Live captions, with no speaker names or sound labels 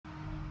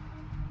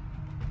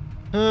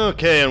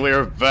Okay, and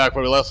we're back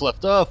where we last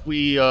left off.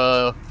 We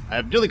have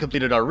nearly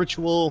completed our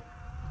ritual.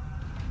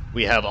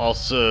 We have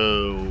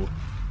also,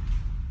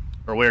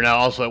 or we're now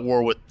also at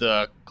war with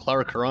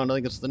Clara Corand, I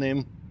think it's the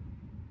name.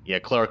 Yeah,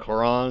 Clara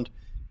Corand.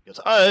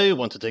 Because I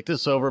want to take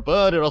this over,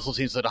 but it also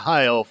seems that a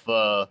high elf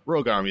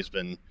rogue army's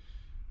been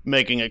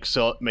making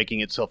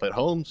itself at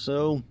home.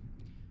 So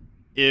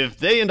if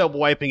they end up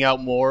wiping out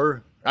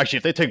more, actually,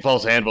 if they take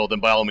False Anvil,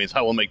 then by all means,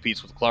 I will make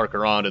peace with Clara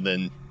Corand and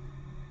then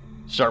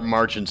start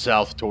marching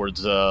south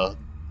towards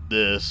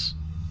this.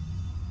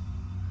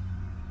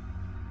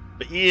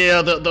 But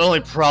yeah, the only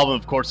problem,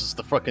 of course, is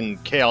the fucking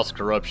Chaos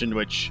Corruption,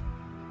 which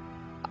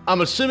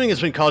I'm assuming has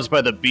been caused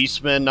by the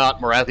Beastmen,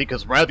 not Morathi,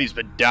 because Morathi's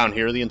been down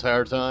here the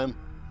entire time.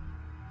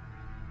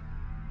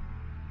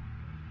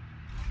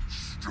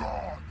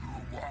 Are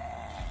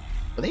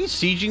they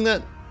sieging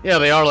that? Yeah,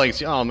 they are,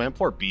 like, oh man,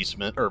 poor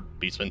Beastmen, or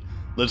Beastmen,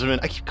 Lizardmen,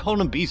 I keep calling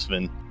them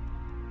Beastmen.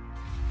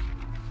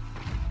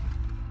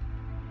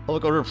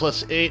 Public order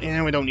 +8,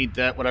 and we don't need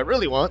that. What I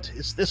really want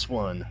is this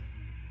one.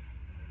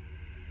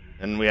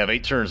 And we have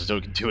 8 turns until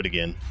we can do it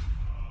again.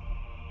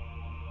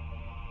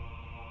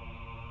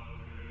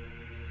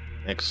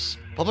 Next,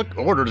 public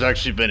order's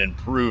actually been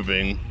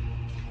improving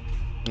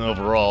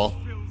overall.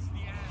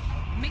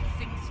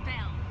 Mixing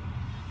spell.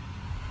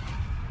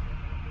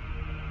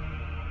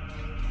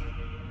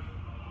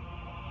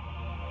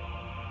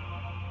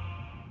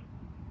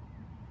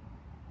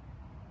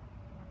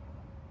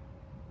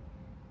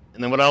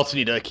 And then what I also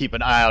need to keep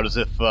an eye out is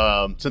if,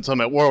 since I'm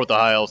at war with the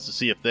High Elves, to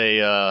see if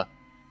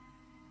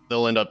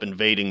they'll end up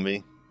invading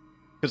me.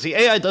 Because the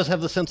AI does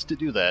have the sense to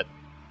do that.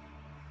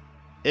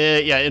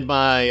 Yeah, in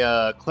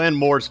my Clan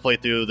Moors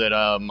playthrough that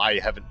I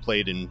haven't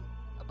played in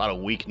about a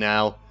week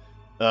now,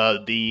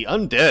 the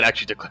undead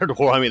actually declared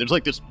war on me. There's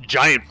like this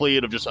giant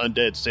fleet of just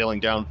undead sailing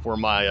down for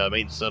my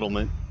main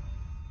settlement.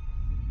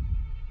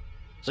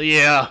 So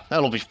yeah,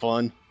 that'll be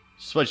fun.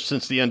 Especially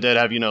since the undead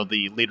have, you know,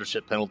 the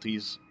leadership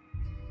penalties.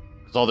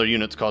 Because all their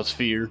units cause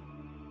fear.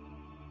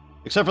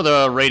 Except for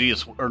the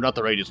Radius, or not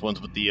the Radius ones,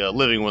 but the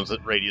living ones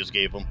that Radius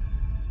gave them.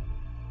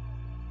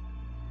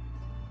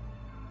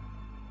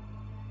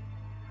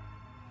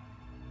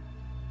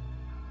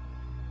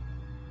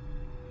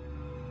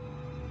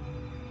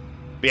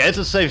 But yeah, it's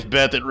a safe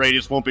bet that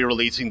Radius won't be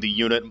releasing the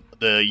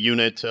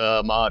unit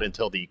mod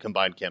until the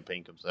combined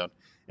campaign comes out.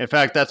 In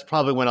fact, that's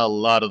probably when a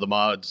lot of the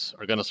mods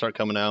are going to start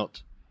coming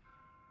out.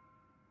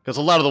 Because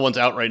a lot of the ones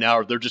out right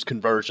now, they're just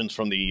conversions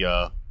from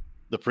the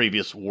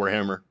previous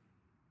Warhammer.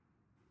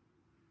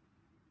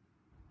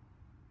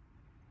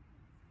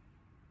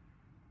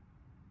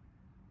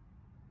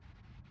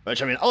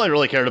 Which, I mean, all I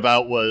really cared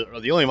about was, or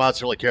the only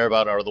mods I really care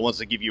about are the ones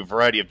that give you a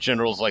variety of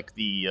generals, like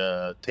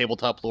the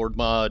Tabletop Lord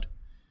mod,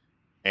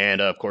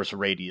 and, of course,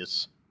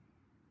 Radius.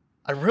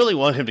 I really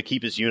want him to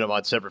keep his unit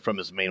mod separate from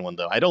his main one,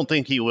 though. I don't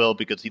think he will,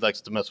 because he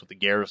likes to mess with the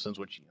garrisons,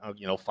 which,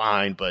 you know,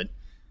 fine, but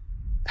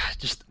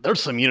just,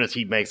 there's some units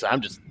he makes that I'm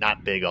just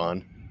not big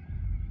on.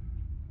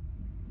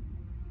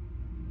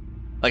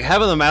 Like,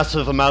 having the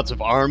massive amounts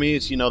of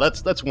armies, you know,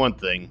 that's one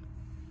thing.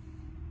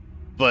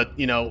 But,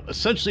 you know,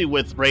 essentially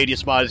with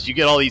Radius mods, you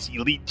get all these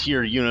elite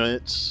tier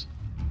units.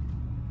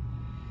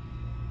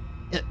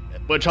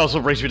 Which also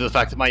brings me to the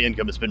fact that my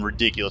income has been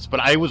ridiculous. But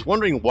I was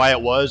wondering why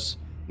it was.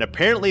 And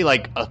apparently,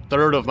 like,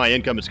 1/3 of my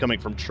income is coming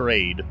from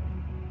trade.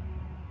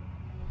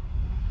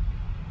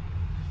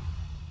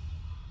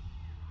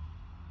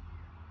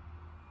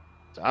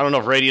 So I don't know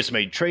if Radius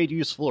made trade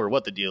useful or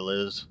what the deal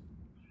is.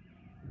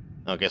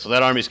 Okay, so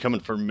that army's coming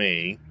for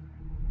me.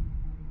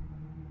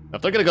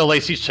 If they're gonna go lay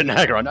siege to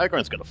Nagaron,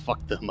 Nagaron's gonna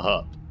fuck them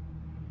up.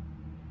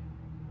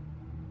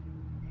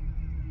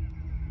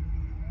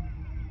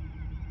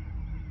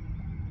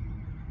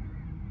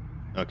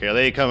 Okay, are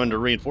they coming to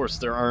reinforce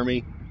their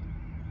army?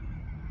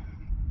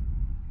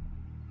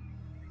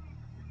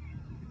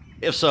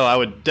 If so, I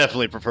would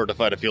definitely prefer to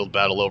fight a field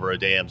battle over a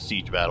damn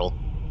siege battle.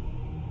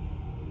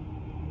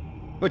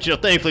 But, you know,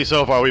 thankfully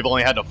so far we've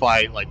only had to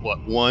fight, like,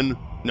 what, 1?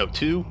 No,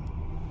 2?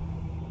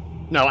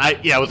 No,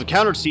 yeah, it was a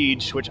counter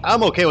siege, which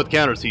I'm okay with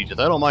counter sieges.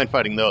 I don't mind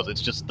fighting those.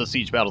 It's just the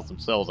siege battles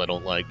themselves I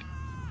don't like.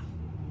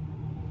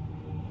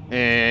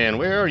 And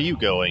where are you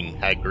going,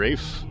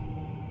 Haggrave?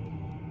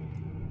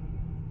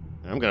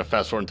 I'm gonna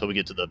fast forward until we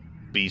get to the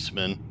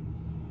Beastmen,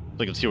 so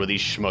I can see where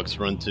these schmucks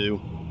run to.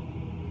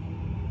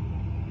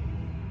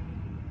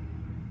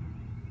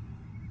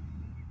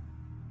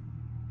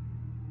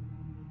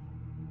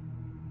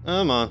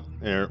 Come on,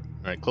 there. All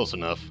right, close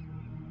enough.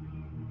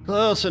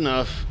 Close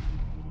enough.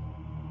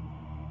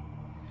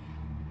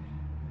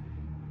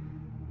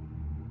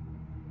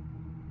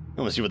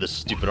 I want to see where this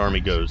stupid army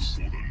goes.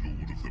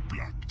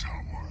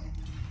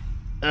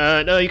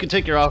 No, you can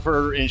take your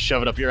offer and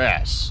shove it up your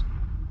ass.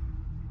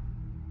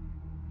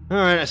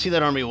 Alright, I see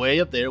that army way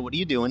up there. What are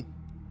you doing?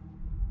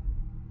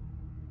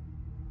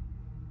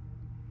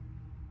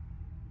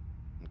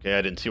 Okay,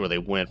 I didn't see where they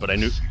went, but I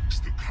knew...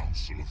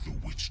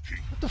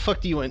 What the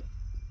fuck do you want?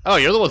 Oh,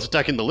 you're the ones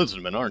attacking the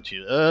Lizardmen, aren't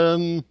you?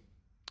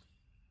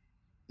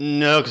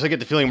 No, because I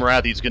get the feeling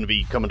Marathi's going to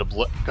be coming to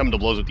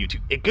blows with you too.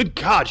 Hey, good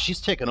God, she's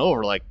taking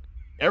over like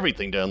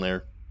everything down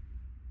there.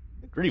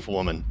 Grief,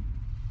 woman.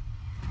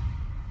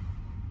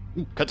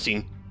 Ooh,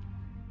 cutscene.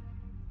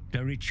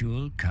 The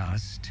ritual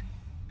cast,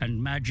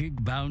 and magic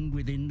bound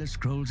within the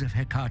scrolls of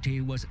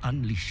Hecate was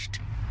unleashed,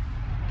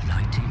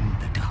 lighting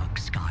the dark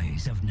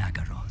skies of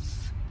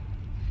Nagaroth.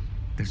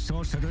 The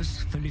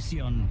sorceress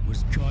Felicion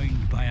was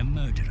joined by a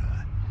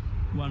murderer,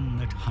 one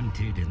that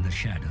hunted in the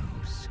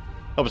shadows.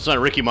 Hope it's not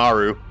Ricky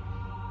Maru.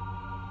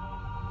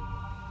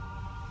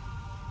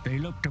 They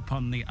looked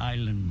upon the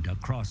island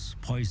across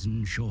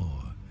Poison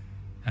Shore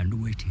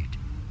and waited.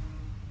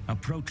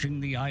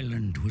 Approaching the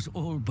island was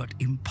all but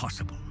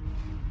impossible.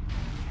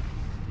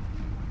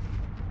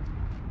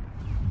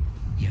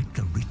 Yet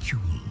the ritual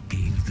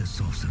gave the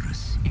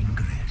sorceress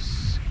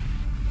ingress.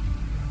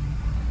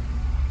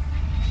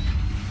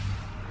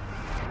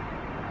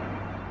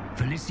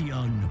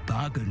 Felicion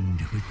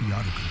bargained with the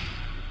Oracle.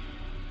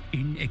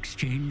 In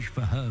exchange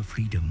for her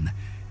freedom,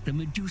 the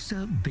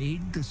Medusa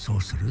bade the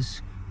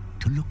sorceress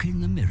to look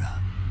in the mirror.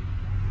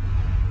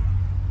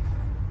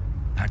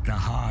 At the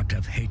heart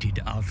of hated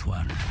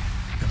Althwan,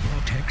 the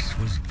vortex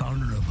was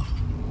vulnerable.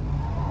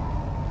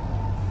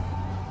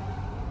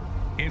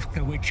 If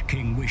the Witch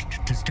King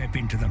wished to step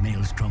into the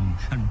maelstrom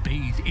and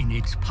bathe in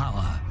its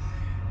power,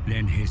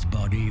 then his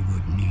body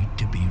would need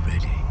to be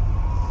ready.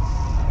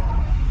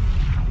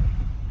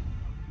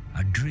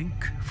 A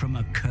drink from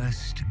a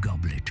cursed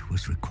goblet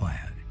was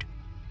required,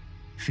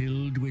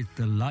 filled with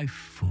the life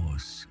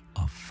force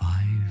of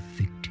 5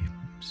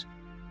 victims.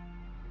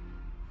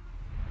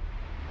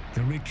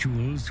 The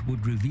rituals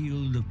would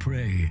reveal the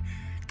prey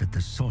that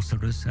the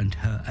sorceress and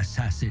her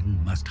assassin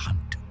must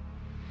hunt.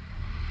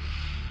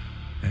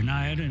 An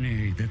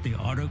irony that the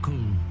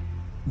Oracle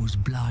was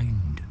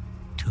blind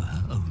to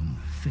her own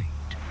fate.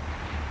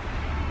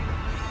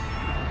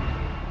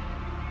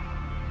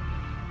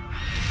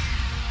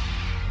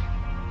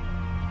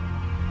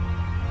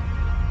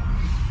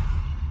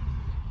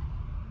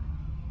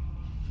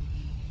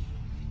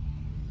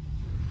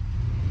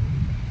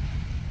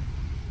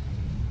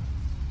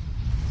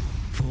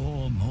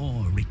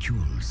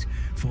 Rituals,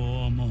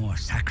 4 more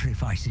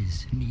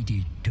sacrifices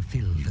needed to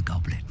fill the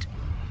goblet.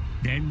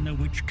 Then the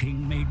Witch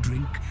King may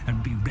drink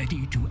and be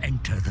ready to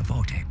enter the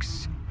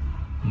vortex.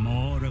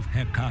 More of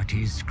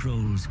Hecate's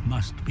scrolls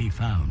must be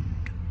found.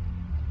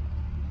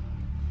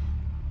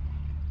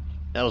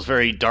 That was a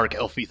very dark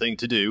elfy thing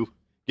to do.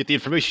 Get the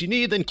information you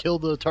need, then kill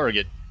the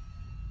target.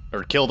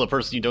 Or kill the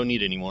person you don't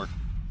need anymore.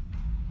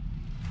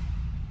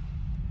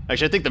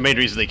 Actually, I think the main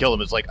reason they kill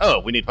him is like,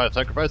 oh, we need 5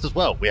 sacrifices?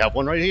 Well, we have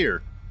one right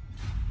here.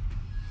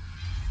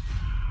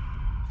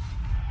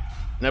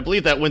 And I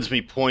believe that wins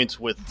me points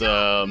with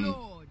the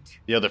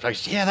other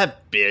faction. Yeah,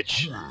 that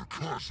bitch.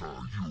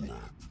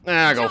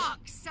 Go.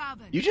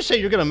 You just say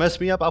you're gonna mess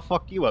me up, I'll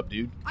fuck you up,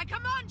 dude. I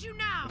command you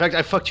now. In fact,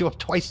 I fucked you up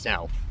twice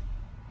now.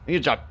 I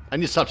need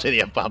to stop saying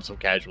the F-bomb so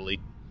casually.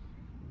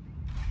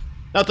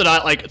 Not that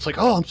I like. It's like,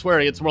 oh, I'm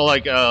swearing. It's more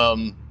like, you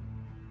know,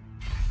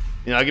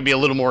 I can be a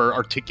little more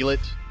articulate.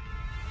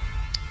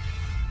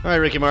 All right,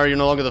 Ricky Maru, you're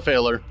no longer the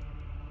failer.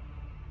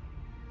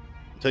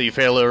 Until you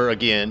fail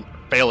again.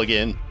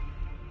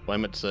 What I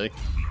meant to say.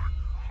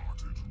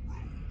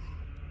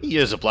 He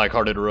is a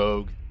black-hearted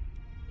rogue.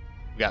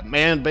 We got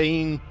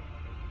Manbane,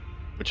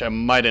 which I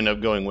might end up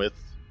going with.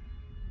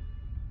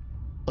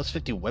 Plus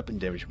 50 weapon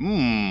damage.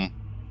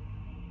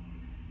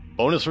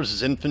 Bonus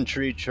versus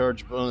infantry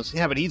charge bonus.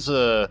 Yeah, but he's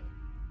a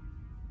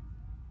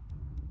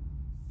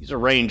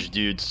ranged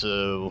dude,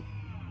 so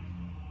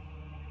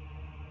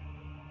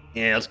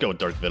yeah, let's go with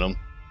Dark Venom.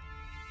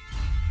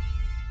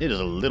 It is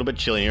a little bit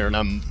chilly here, and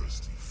I'm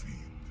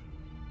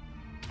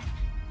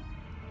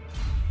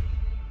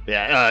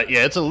yeah,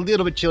 it's a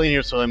little bit chilly in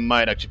here, so I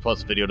might actually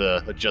pause the video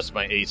to adjust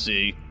my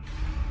AC.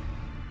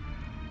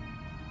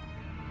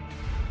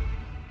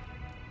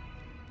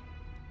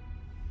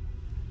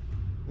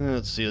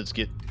 Let's see, let's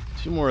get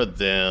 2 more of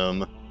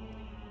them.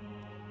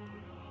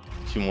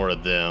 2 more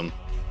of them.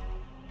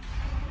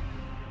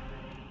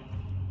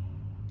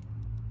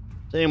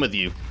 Same with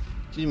you.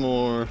 2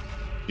 more.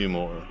 2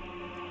 more.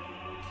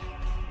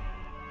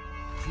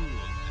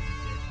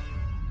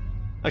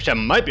 Actually,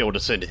 I might be able to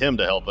send him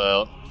to help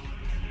out.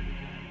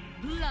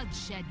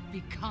 Bloodshed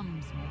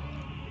becomes more.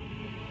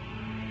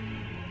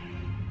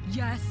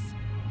 Yes.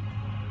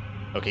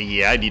 Okay,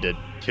 yeah, I need to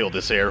kill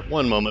this air.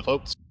 1 moment,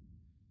 folks.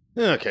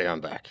 Okay,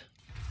 I'm back.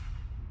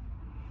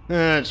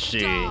 Let's see.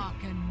 Dark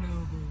and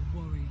noble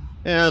warrior.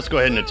 Yeah, let's go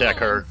ahead and attack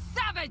her.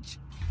 Savage.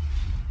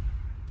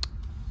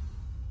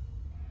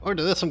 Or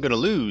to this, I'm gonna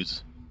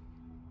lose.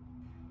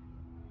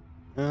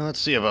 Let's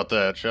see about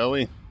that, shall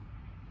we?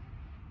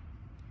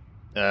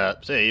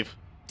 Save.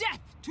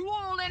 Death to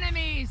all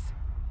enemies.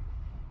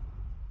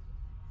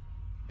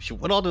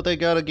 What all do they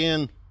got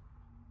again?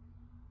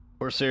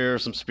 Corsair,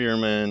 some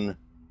spearmen.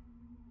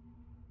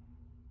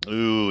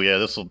 Ooh, yeah,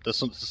 this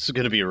is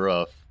gonna be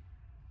rough.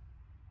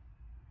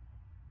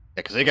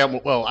 Yeah, because they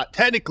got, well,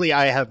 technically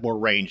I have more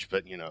range,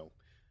 but, you know.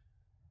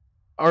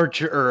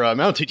 archer or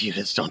mounted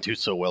units don't do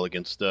so well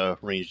against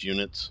ranged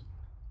units,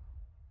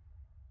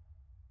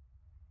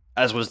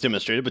 as was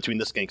demonstrated between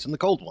the skinks and the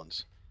cold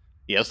ones.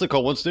 Yes, the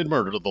cold ones did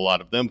murder a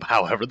lot of them.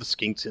 However, the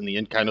skinks in the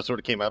end kind of sort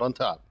of came out on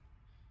top.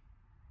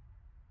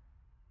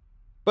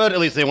 But at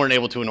least they weren't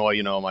able to annoy,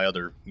 you know, my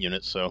other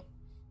units. So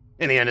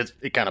in the end,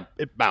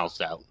 it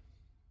bounced out.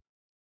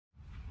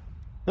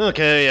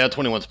 Okay, yeah,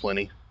 21's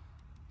plenty.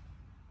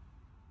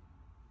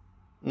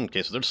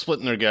 Okay, so they're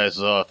splitting their guys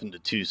off into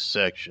 2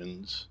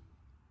 sections.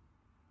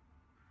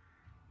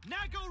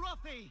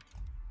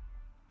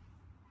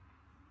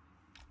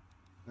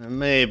 I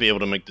may be able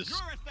to make this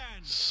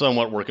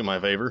somewhat work in my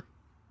favor.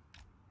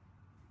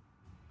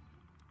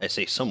 I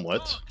say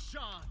somewhat.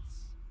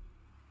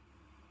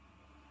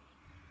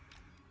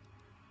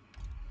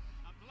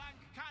 A blank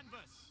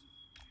canvas.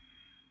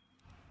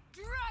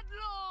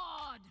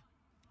 Dreadlord.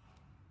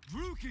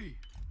 Druki.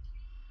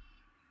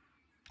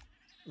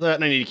 That,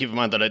 and I need to keep in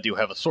mind that I do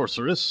have a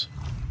sorceress.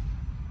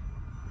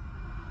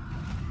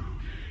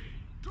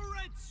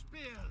 Dread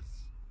spears.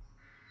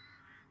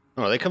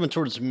 Oh, are they coming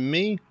towards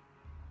me?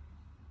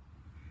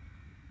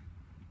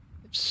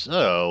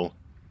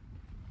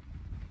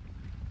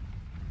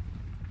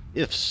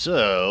 If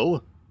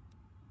so,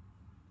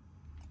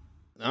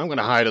 I'm going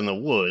to hide in the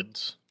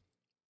woods.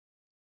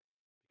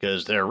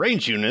 Because their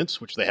range units,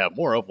 which they have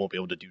more of, won't be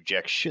able to do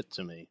jack shit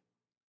to me.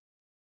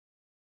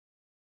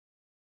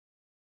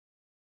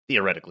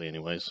 Theoretically,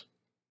 anyways.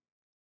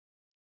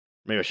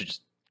 Maybe I should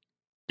just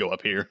go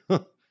up here.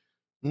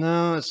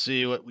 No, let's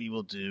see. What we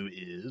will do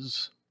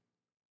is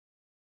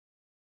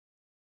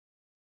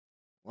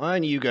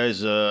line you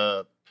guys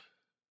up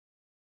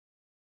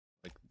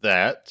like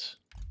that.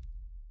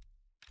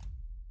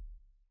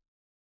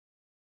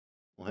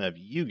 We'll have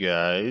you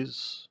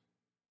guys.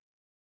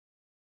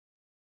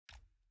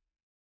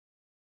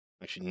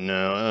 Actually,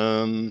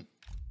 no.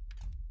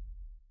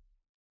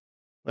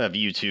 We'll have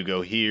you two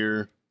go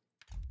here.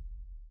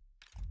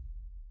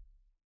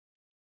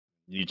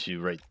 You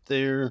two right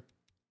there.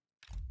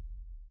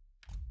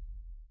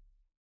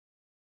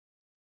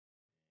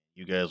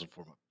 You guys will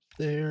form up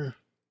there.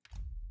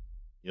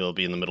 You'll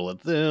be in the middle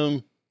of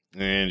them,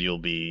 and you'll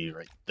be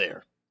right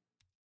there.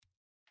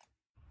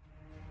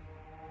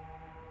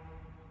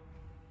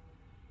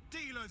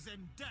 Dealers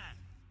in death.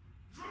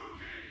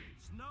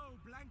 Snow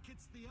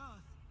blankets the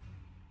earth.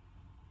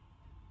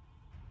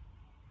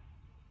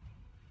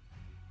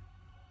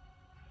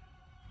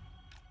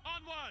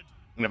 Onward.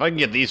 And if I can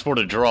get these 4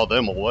 to draw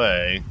them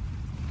away,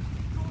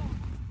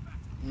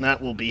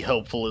 that will be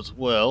helpful as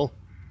well.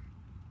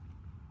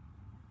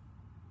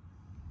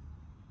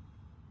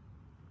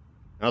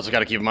 I also got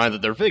to keep in mind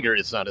that their vigor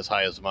is not as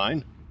high as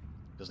mine,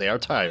 because they are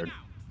tired.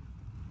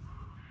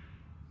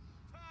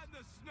 Turn the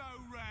snow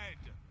red.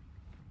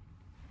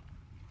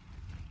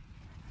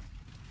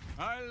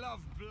 I love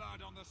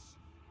blood on the.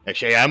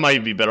 Actually, I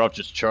might be better off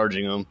just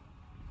charging them.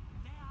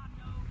 They are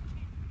no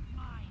kin of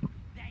mine.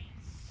 They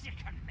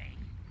sicken me.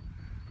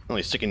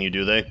 Only sicken you,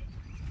 do they?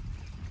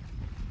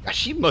 Gosh,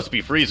 she must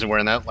be freezing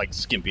wearing that, like,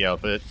 skimpy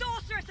outfit.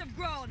 Sorceress of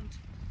Grond,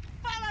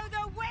 follow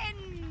the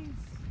winds.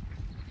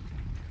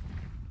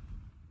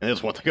 And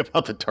there's one thing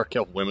about the Dark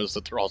Elf women is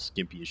that they're all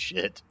skimpy as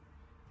shit.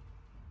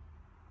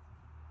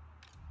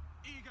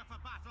 Eager for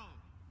battle.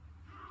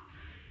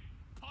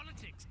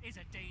 Politics is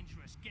a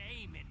dangerous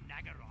game in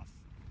Nagaroth.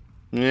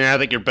 Yeah, I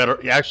think you're better.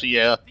 Actually,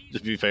 yeah. To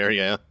be fair,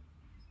 yeah.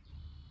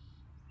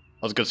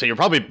 I was gonna say you're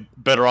probably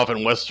better off in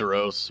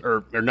Westeros,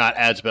 or not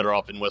as better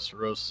off in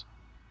Westeros.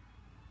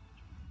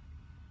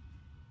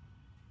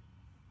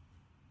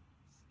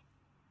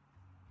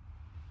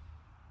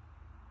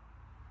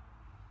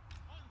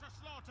 On to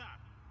slaughter.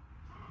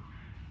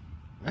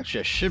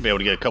 Actually, I should be able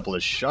to get a couple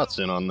of shots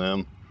in on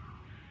them.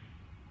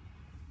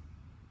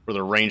 Where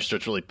the range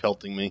starts really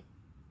pelting me.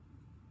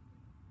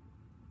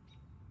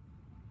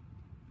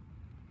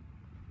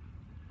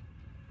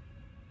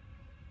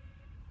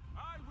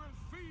 I will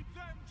feed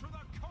them to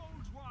the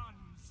cold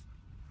ones.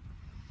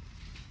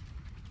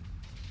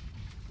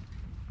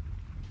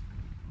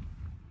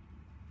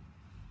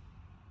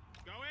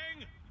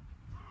 Going.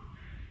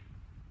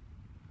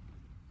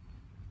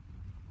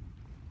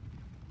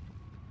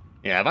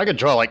 Yeah, if I could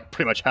draw like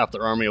pretty much half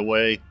their army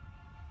away.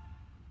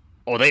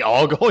 Oh, are they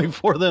all going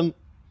for them?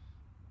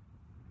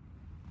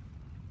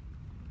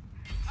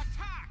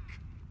 Attack!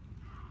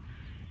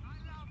 I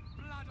love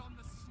blood on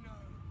the snow.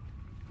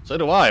 So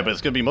do I, but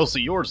it's gonna be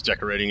mostly yours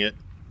decorating it.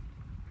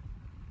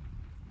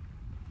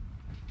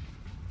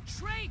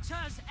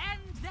 Traitors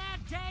end their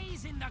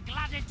days in the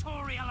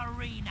gladiatorial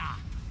arena.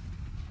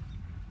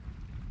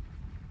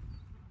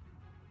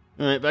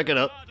 Alright, back it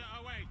up. Murder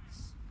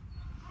awaits.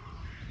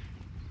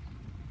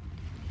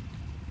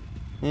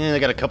 Yeah,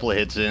 they got a couple of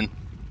hits in.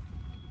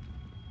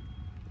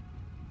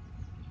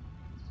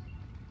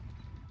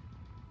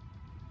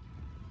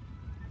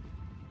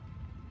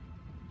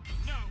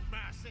 No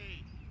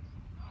mercy.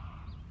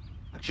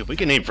 Actually, if we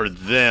can aim for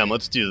them,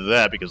 let's do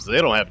that because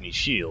they don't have any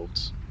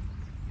shields.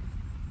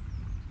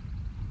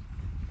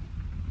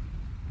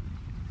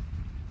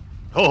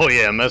 Oh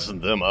yeah, messing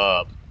them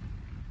up.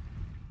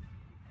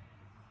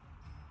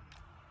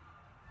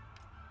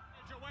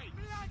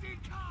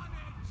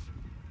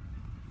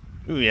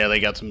 Ooh, yeah, they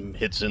got some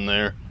hits in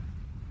there.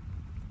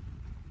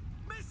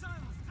 Missiles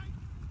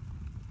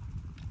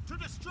to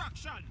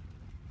destruction.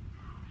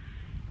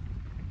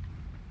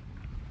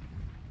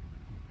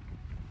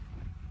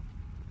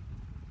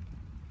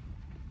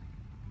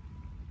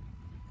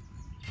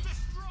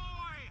 Destroy.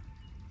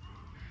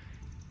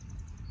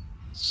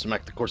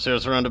 Smack the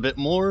Corsairs around a bit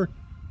more.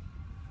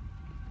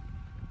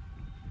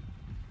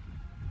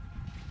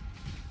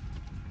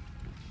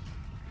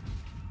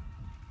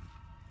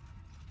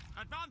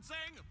 Advancing.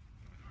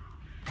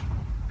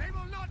 They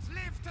will not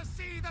live to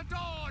see the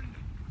dawn.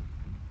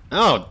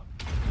 Oh,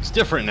 it's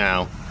different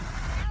now.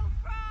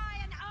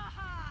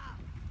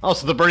 Oh,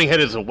 so the Burning Head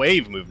is a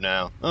wave move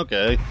now.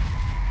 Okay.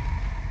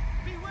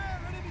 Beware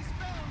enemy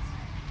spells.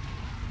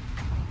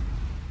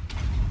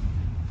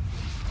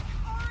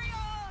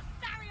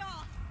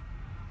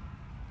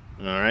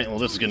 Alright, well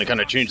this is going to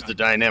kind of change the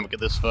dynamic of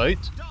this fight.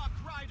 Dark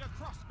Rider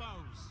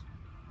crossbows.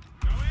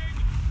 Going.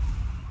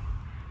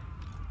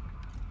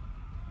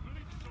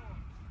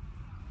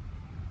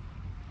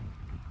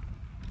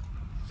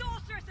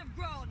 Sorceress of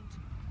Grond!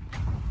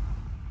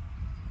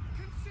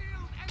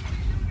 Concealed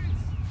enemy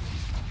units.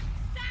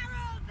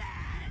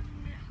 Saruman!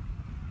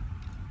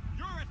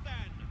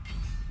 Urathan.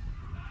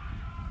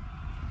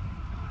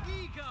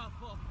 Eager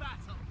for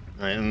battle.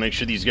 Alright, and make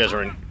sure these guys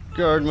are in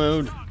guard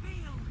mode. We are ready.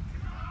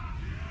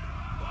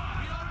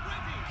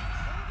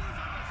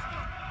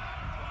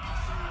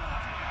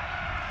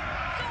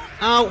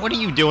 Oh, what are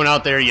you doing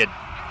out there, you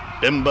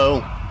bimbo?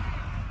 Come,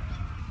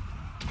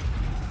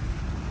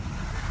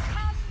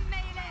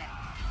 melee!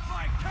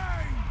 My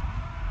king.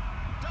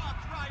 Dark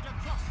Rider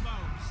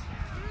crossbows.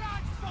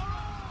 Blood for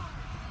all.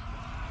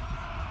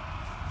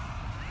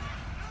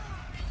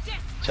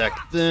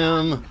 Attack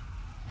them.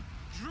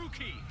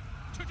 Druki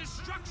to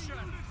destruction.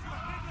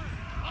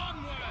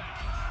 Onward.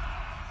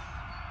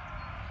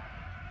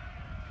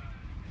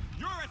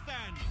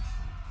 Urathan.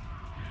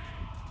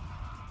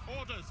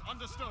 Orders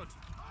understood.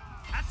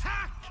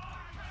 Attack!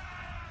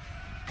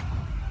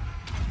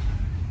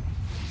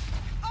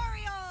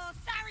 Oriole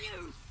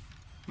Sarius!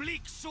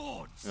 Bleak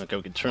swords. Okay,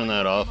 we can turn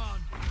that off.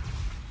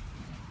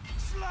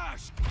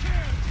 Slash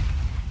kill.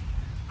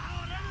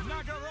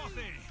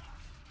 Nagarothi.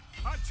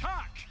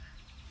 Attack.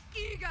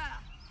 Eager!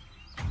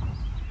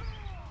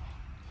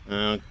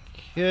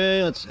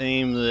 Okay, let's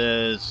aim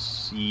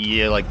this.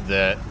 Yeah, like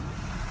that.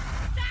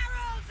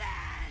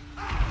 Saruman!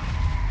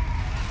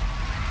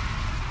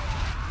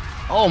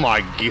 Oh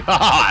my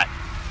god!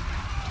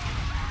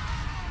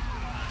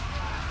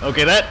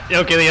 Okay,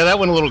 yeah, that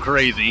went a little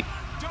crazy.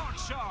 Dark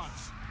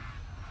shards.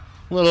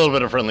 A little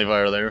bit of friendly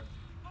fire there.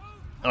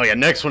 Oh yeah,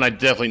 next one I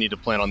definitely need to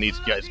plan on these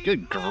guys.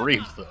 Good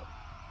grief, though.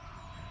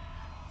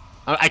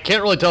 I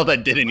can't really tell if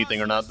that did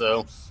anything or not,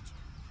 though.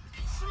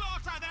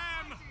 Slaughter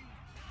them.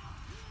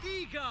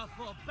 Eager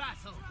for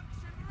battle.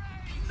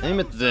 Aim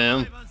at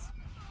them.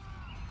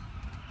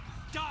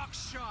 Dark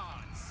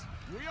shards.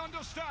 We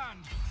understand.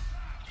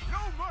 No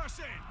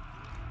mercy.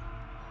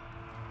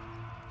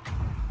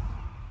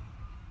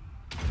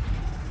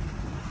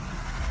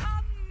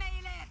 Come,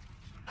 melee!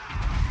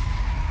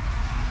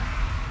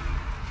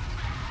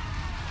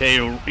 Okay,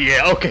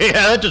 yeah, okay,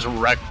 yeah, that just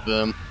wrecked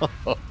them.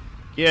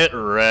 Get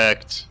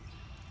wrecked.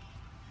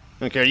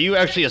 Okay, are you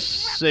actually a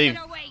safe?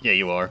 Yeah,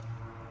 you are.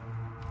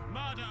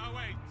 Murder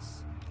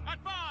awaits.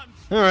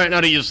 Advance. Alright,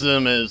 now to use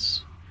them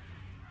as...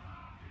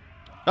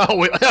 Oh,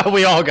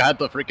 we all got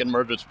the freaking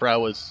murderous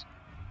prowess.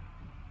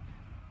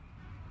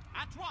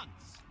 At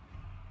once.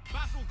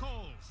 Battle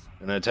calls.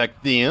 Gonna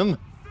attack them.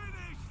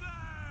 Finish them.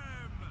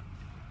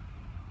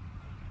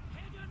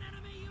 Hidden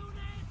enemy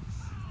units.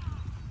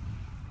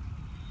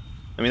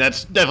 I mean,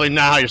 that's definitely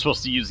not how you're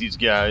supposed to use these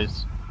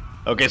guys.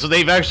 Okay, so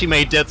they've actually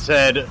made Death's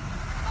Head,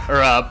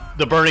 or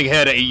the Burning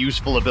Head, a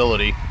useful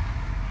ability.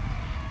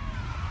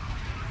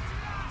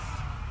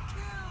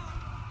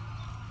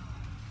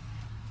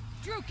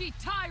 Druki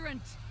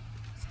Tyrant!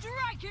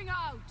 Striking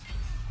out!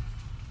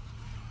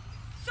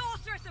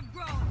 Sorceress of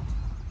Grond!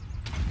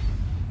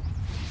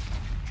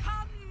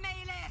 Come,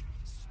 melee!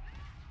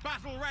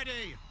 Battle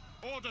ready.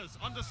 Orders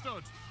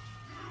understood.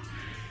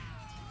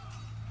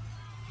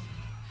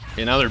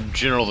 Okay, now their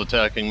general's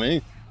attacking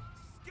me.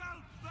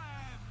 Scalp them.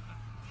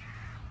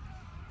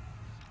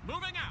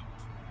 Moving out.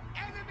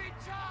 Enemy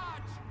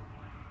charge.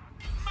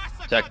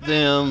 Massacre Attack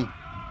them.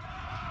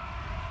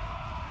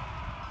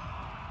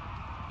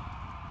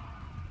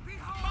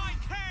 My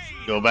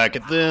cave. Go back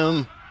at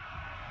them.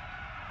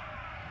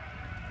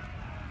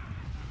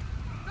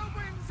 The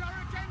winds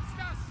are against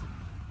us.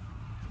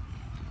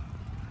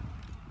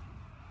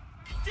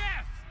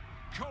 Death.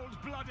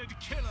 Cold-blooded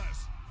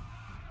killers.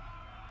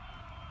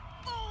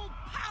 All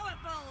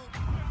powerful!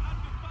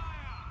 Under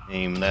fire.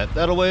 Aim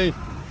that away.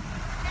 Elfry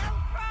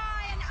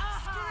and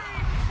Ahai!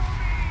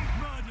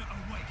 Murder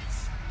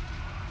awaits.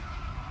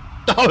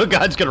 Oh, the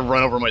guy's gonna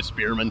run over my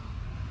spearman.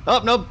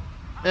 Oh, nope.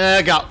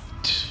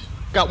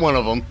 Got one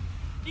of them.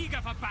 Eager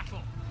for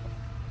battle.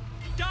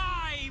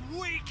 Die,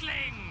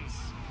 weaklings.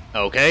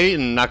 Okay,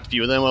 and knocked a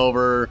few of them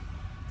over.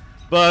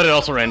 But it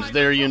also ran into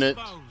their unit.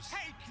 Take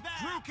them.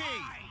 Druki.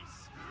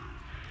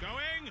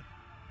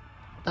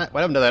 What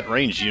happened to that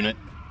ranged unit?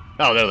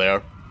 Oh, there they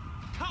are.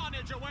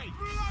 Carnage awaits!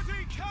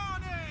 Bloody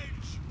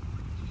carnage!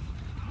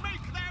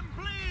 Make them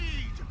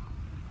bleed!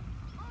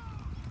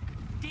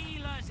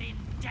 Dealers in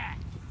death.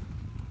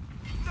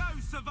 No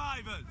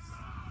survivors!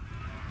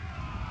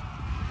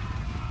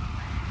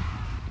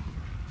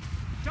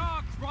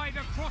 Dark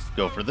Rider crossbows!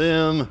 Go for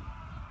them.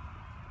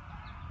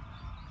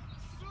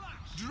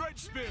 Dredge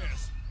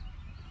spears!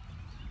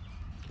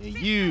 Hey,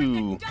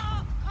 you.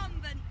 Dark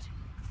Convent.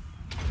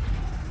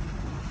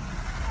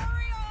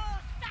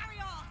 Warrior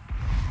Sarios.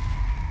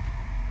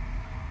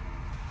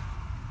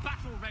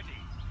 Battle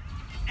ready!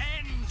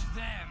 End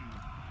them!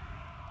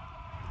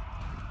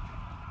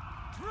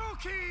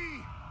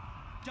 Druki!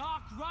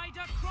 Dark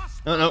Rider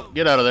crossbow. Oh, no,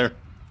 get out of there.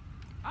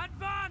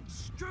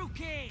 Advance,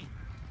 Druki.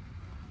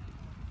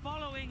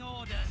 Following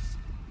orders.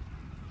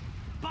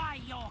 By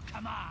your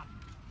command.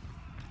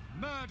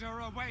 Murder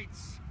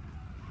awaits!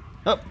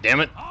 Oh, damn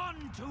it. On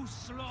to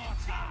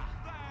slaughter.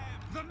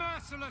 The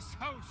merciless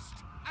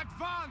host!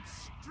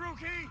 Advance,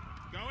 Druki!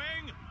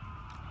 Going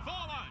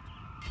forward!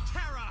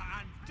 Terror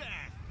and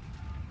death!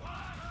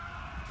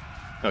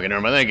 Okay,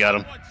 never mind. They got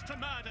him. Onwards to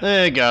murder!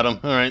 They got him.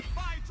 Alright.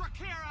 By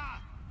Drakira!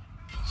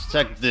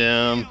 Attack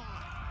them.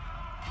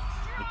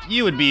 If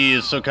you would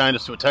be so kind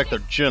as to attack their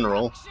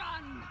general.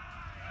 Destruction.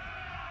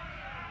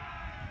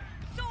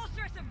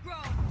 Sorceress of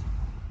Growth.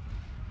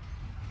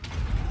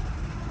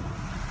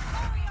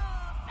 Warrior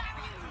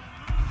Sarius.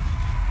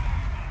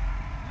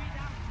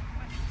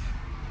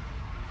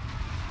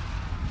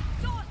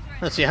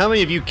 Sorceress. Let's see, how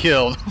many of you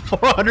killed?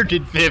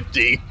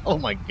 450. Oh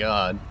my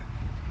god.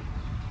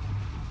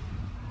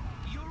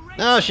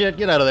 Oh shit,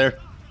 get out of there.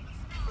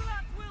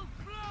 Blood will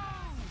flow.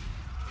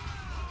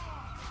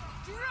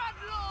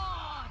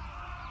 Dreadlord.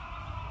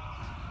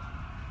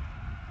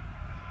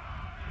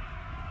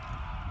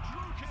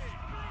 Druki!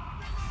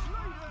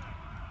 Slay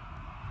them!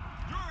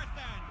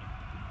 Urithen!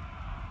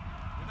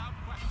 Without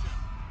question.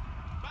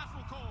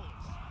 Battle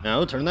calls.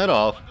 No, turn that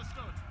off.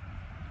 Understood.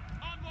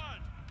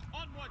 Onward!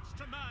 Onwards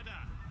to murder!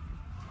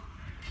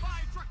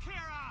 By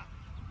Drakira!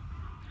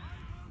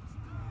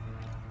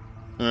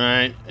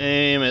 Alright,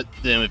 aim at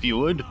them if you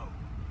would. The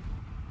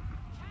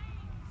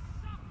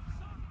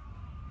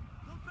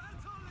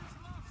battle is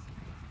lost!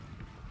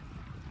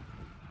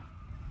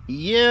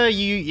 Yeah,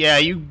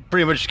 you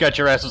pretty much got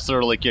your asses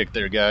thoroughly kicked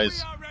there, We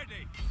guys. are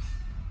ready!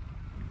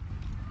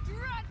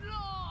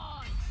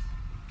 Dreadlord.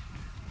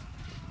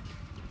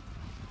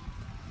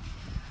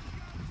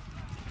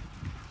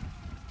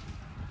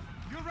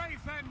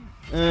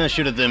 Urithen!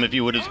 Shoot at them if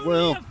you would as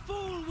well. Only a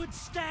fool would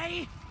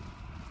stay.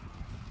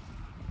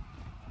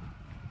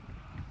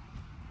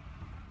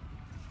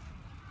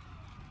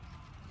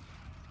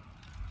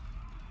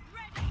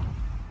 Ready.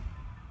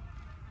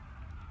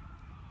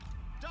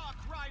 Dark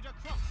Rider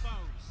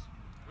crossbows!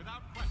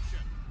 Without question.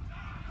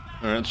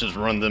 Alright, let's just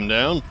run them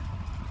down.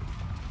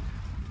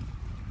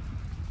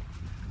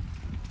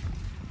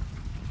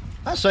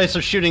 That's nice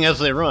of shooting as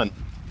they run.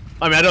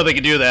 I mean, I know they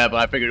could do that, but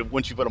I figured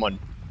once you put them on,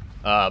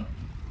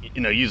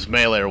 use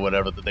melee or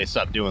whatever, that they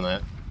stop doing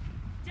that.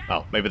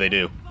 Oh, maybe they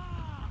do.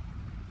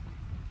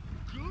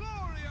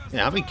 Glorious!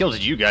 Yeah, how many kills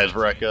did you guys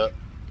rack up?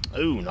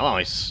 Ooh,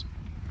 nice.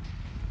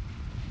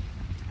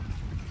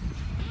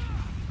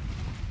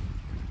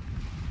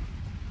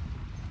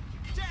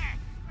 Death!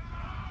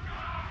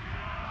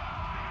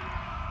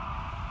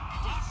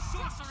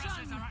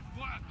 Sorceresses are at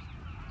work!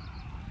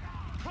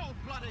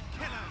 Cold-blooded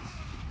killers!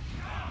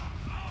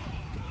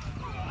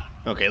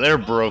 Okay, they're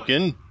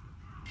broken.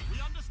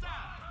 We understand!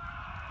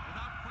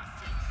 Without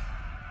question.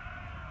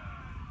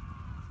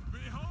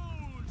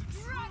 Behold!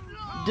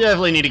 Dreadlord.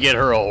 Definitely need to get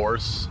her a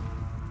horse.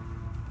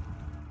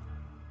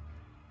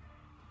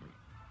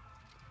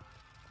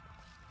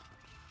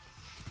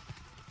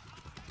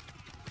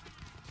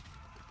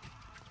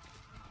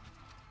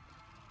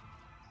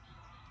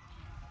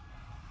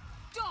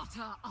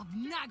 Daughter of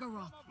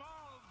Nagaroth.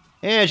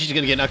 And she's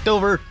gonna get knocked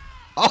over.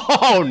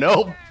 Oh,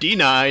 no,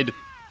 denied.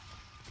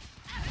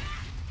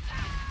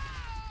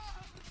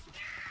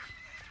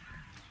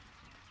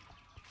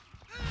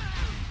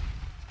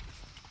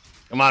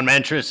 Come on,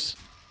 Mantris.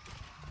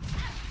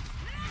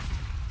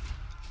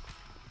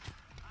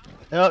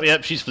 Oh,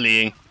 yep, she's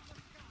fleeing.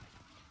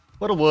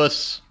 What a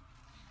wuss.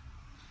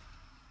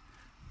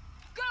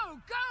 Go,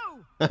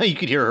 go. You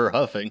could hear her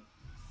huffing.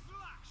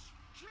 Slash!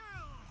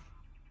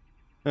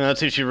 Kill!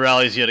 Let's see if she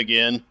rallies yet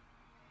again.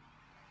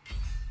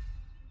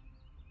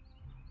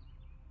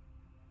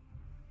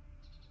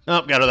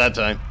 Oh, got her that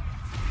time.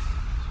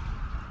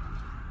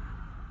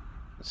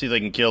 Let's see if they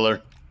can kill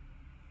her.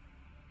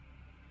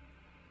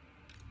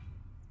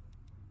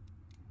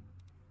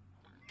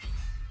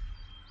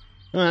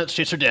 Let's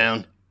chase her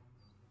down.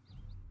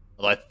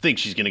 Well, I think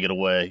she's gonna get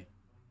away.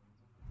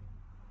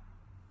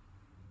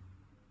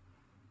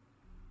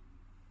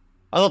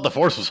 I thought the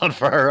force was on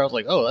fire. I was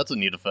like, oh, that's a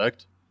neat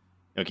effect.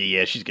 Okay,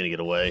 yeah, she's gonna get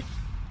away.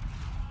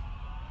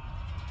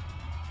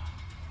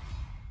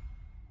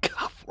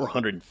 God,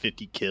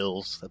 450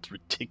 kills. That's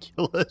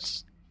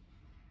ridiculous.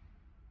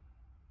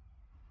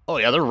 Oh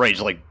yeah, their rage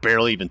like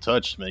barely even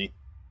touched me.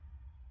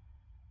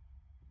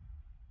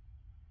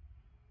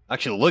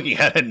 Actually, looking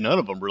at it, none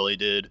of them really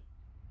did.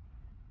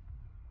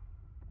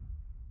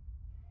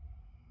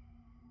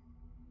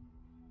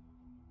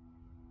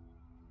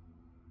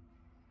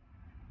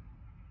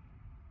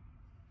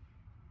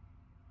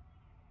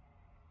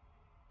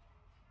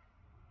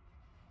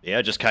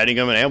 Yeah, just kiting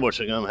them and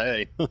ambushing them.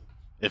 Hey,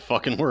 it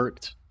fucking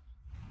worked.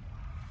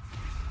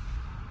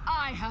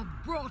 I have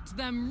brought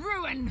them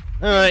ruin.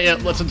 Alright, yeah,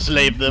 let's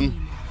enslave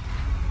them.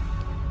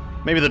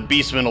 Maybe the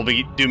beastmen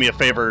will do me a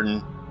favor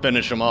and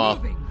finish them off.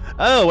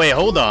 Oh, wait,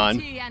 hold on.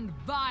 Cruelty and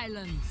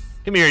violence.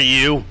 Come here,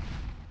 you.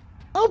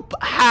 Oh,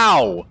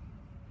 how?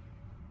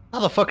 How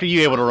the fuck are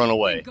you able to run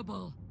away?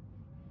 Unthinkable.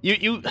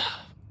 You...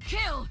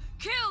 Kill,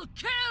 kill,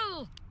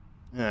 kill.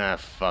 Ah,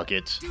 fuck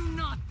it. Do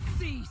not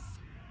cease.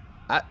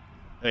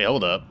 Hey,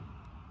 hold up.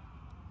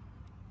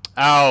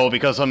 Ow,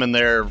 because I'm in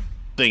there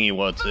thingy,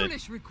 what's it?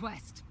 Foolish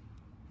request.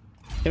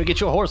 Can we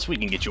get you a horse? We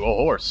can get you a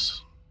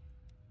horse.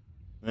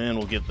 And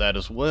we'll get that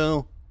as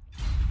well.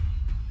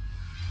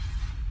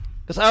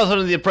 Because I was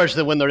under the impression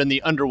that when they're in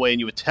the underway and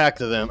you attack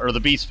them, or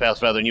the beast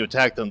pass rather, and you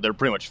attack them, they're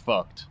pretty much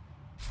fucked.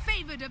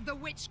 Favored of the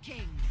Witch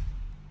King.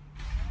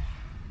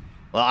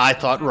 Well, I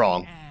thought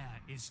wrong.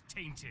 Air is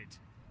tainted.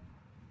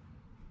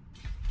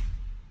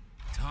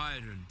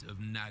 Tyrant of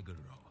Nagaroth.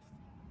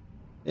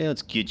 Yeah,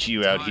 let's get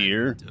you out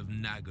here. Tyrant of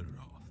Nagaroth.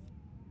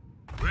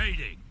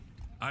 Raiding.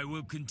 I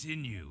will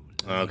continue.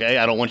 Okay,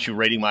 I don't want you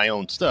raiding my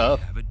own stuff.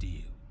 We have a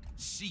deal.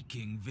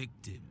 Seeking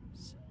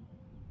victims.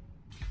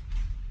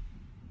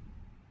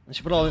 I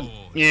should put all in. Lord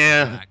of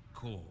Yeah. Black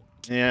Court.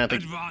 Yeah, I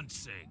think.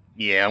 Advancing.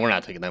 Yeah, we're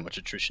not taking that much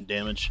attrition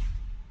damage.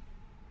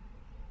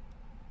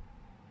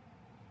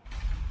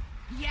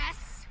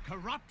 Yes.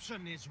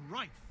 Corruption is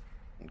rife.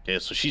 Okay,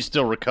 so she's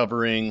still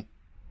recovering.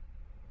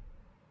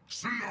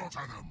 Slaughter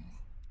them.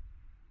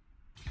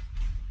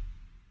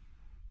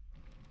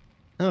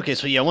 Okay,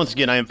 so yeah, once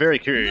again, I am very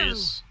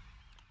curious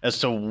as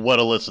to what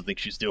Alyssa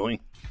thinks she's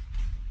doing.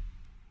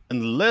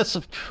 Unless,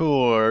 of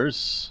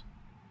course...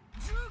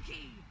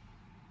 Druki.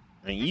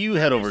 And you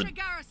head over...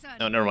 Garrison.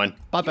 No, never mind.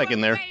 Pop back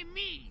in there. Obey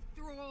me,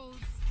 thralls.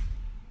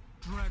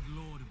 Dread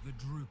Lord of the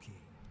Druki.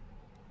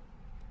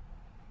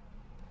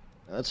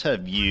 Let's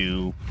have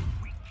you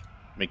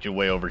make your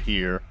way over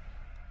here.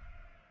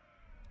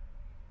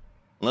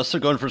 Unless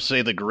they're going for,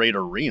 say, the Great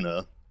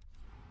Arena.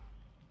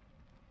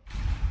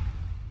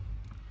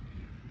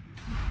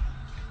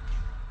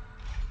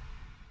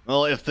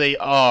 Well, if they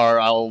are,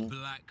 I'll...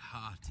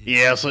 Black-hearted.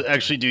 Yeah, so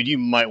actually, dude, you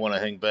might want to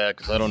hang back,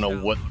 because I don't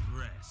know what...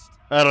 Rest.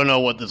 I don't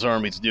know what this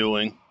army's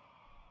doing.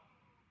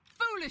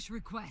 Foolish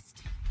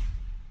request.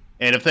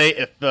 And if they,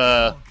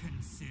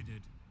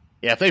 Considered.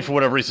 yeah, if they for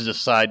whatever reason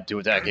decide to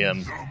attack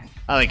him,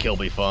 I think he'll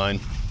be fine.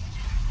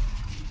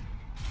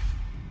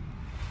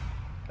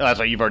 Oh, that's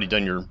right, you've already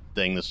done your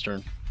thing this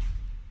turn.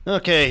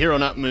 Okay, hero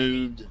not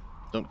moved.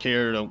 Don't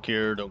care, don't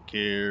care, don't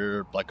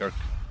care. Black Arc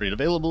create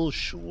available,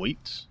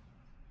 sweet.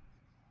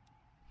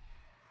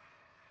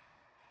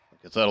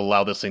 Because that'll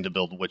allow this thing to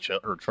build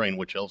or train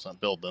witch elves, not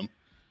build them.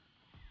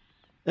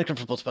 Nectar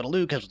from post battle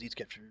loot, casualties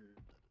captured.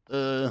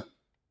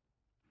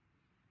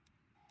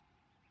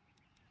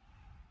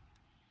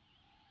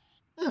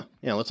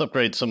 Yeah, let's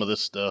upgrade some of this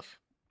stuff.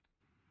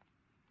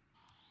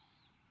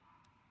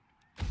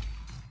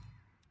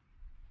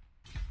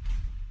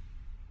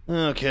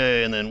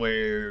 Okay, and then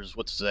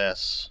what's his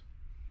ass?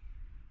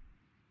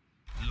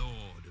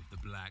 Lord of the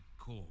Black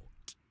Court.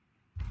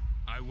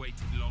 I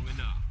waited long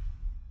enough.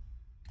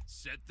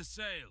 Set the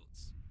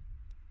sails.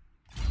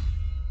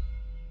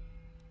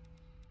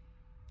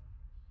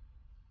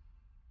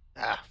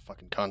 Ah,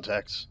 fucking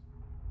contacts.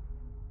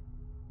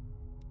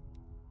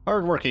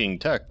 Hardworking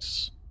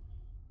techs.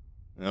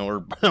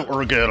 No,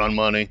 we're good on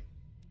money.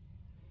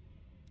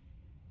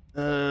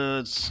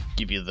 Let's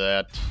give you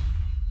that.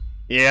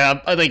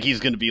 Yeah, I think he's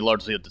going to be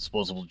largely a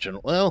disposable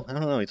general. Well, I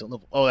don't know. He's at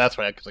level. Oh, that's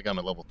right, because I got him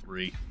at level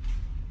 3.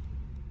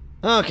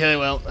 Okay,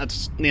 well,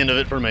 that's the end of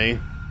it for me.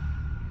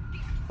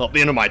 Well,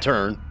 the end of my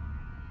turn.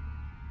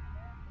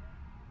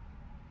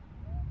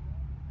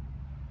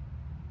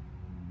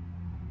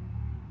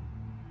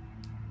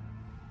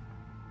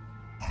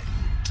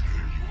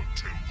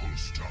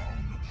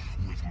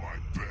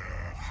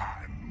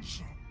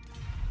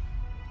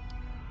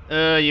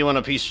 You want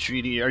a peace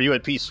treaty? Are you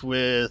at peace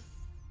with...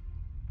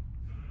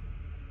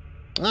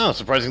 Oh,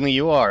 surprisingly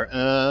you are.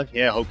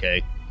 Yeah,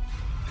 okay.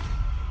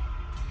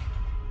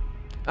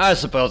 I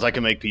suppose I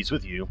can make peace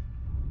with you.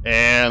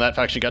 And that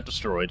faction got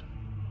destroyed.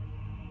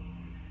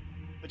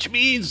 Which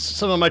means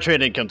some of my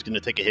trade income's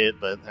gonna take a hit,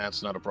 but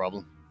that's not a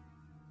problem.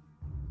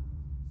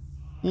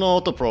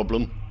 Not a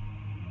problem.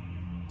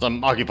 So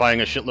I'm occupying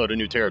a shitload of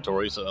new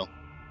territory, so...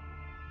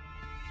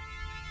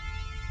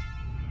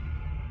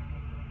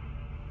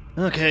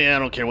 Okay, I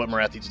don't care what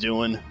Marathi's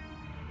doing.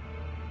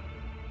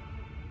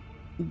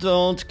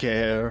 Don't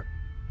care.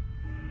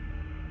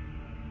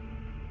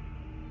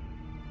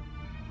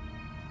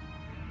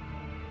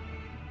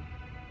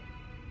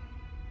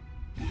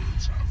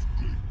 Words have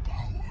great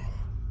power.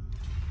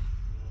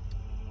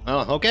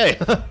 Oh, okay.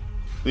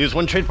 Lose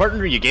one trade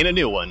partner, you gain a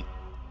new one.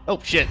 Oh,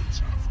 shit.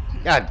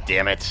 God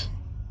damn it.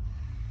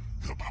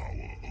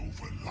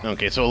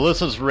 Okay, so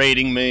Alyssa's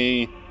raiding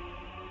me.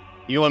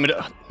 You want me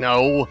to...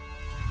 No.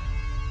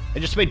 I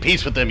just made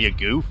peace with them, you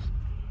goof.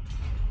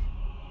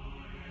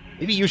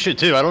 Maybe you should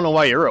too. I don't know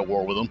why you're at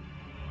war with them.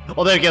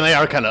 Well, then again, they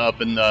are kind of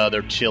up in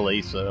their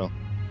chili, so...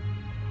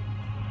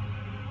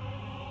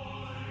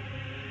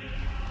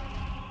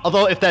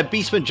 Although, if that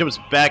beastman jumps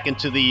back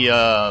into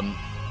the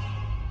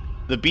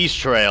beast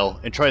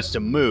trail and tries to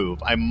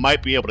move, I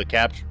might be able to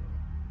capture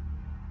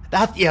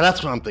him. Yeah,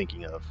 that's what I'm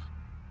thinking of.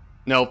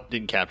 Nope,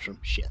 didn't capture him.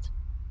 Shit.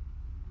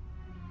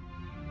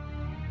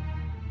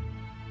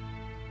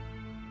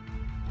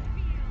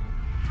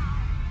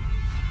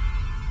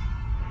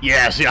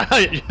 Yes, yeah,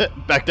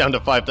 back down to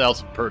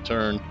 5,000 per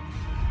turn.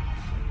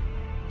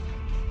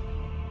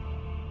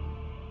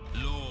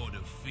 Lord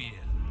of Fear,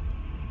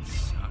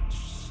 such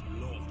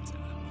slaughter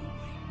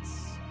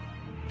awaits.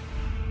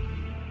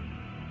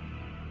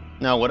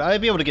 Now, would I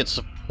be able to get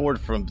support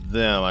from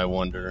them, I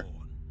wonder?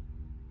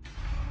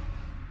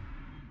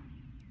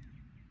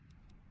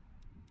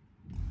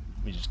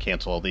 Let me just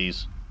cancel all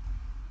these.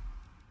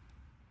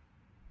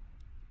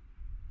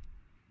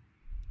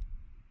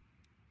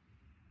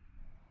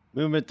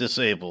 Movement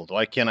disabled.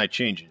 Why can't I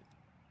change it?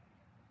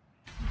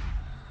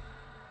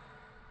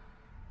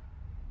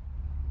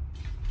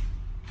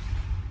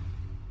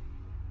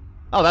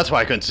 Oh, that's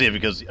why I couldn't see it,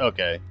 because...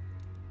 Okay.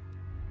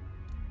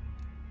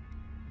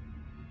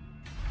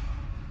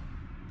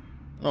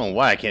 I don't know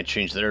why I can't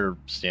change their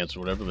stance or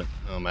whatever, but it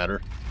don't matter.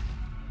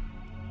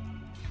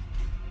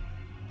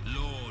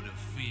 Lord of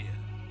Fear.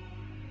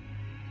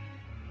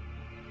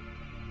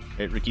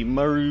 Hey, Ricky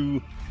Maru.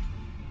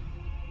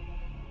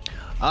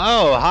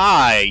 Oh,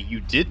 hi! You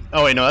did...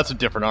 Oh, wait, no, that's a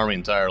different army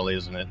entirely,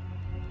 isn't it?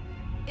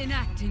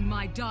 Enacting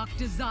my dark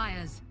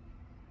desires.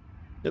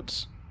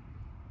 Oops.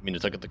 I mean to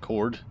tuck at the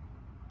cord.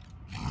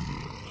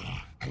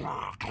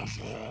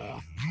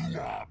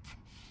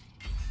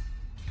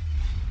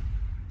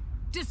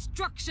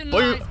 Destruction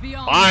lies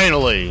beyond.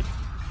 Finally!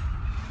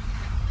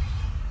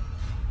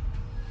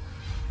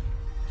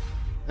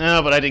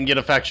 No, but I didn't get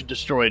a faction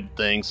destroyed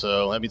thing,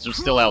 so that means they're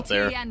still out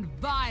there. And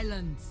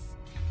violence.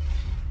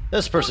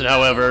 This person,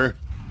 however...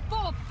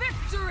 For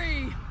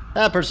victory!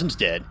 That person's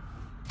dead.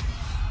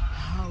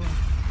 Power,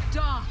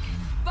 dark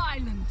and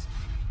violent.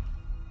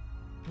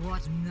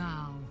 What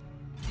now?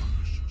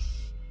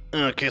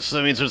 Okay, so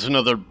that means there's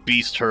another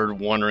beast herd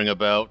wandering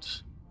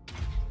about.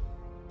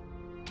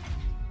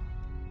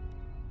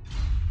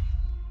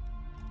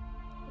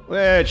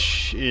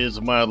 Which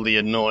is mildly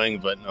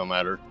annoying, but no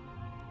matter.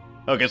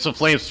 Okay, so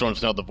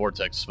Flamestorm's now the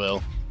Vortex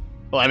spell.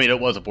 Well, I mean, it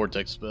was a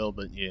Vortex spell,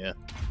 but yeah.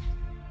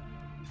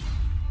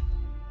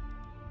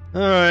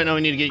 Alright, now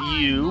we need to get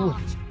you.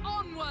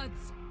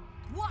 Onwards!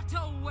 What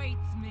awaits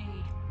me?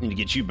 Need to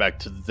get you back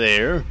to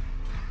there.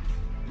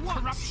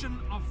 Corruption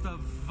of the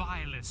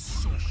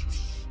vilest sort.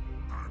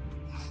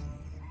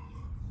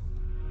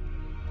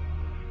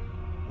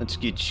 Let's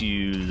get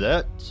you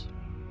that.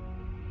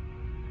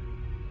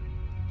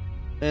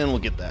 And we'll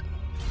get that.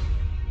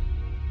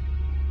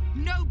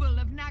 Noble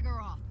of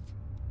Nagaroth.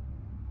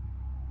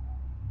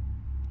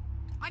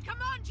 I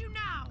command you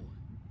now.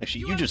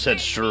 Actually, you just head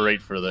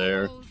straight for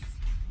there.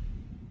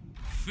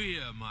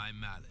 Fear my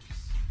malice.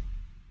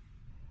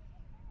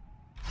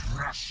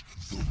 Crush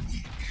the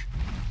weak.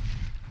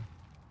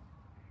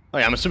 Oh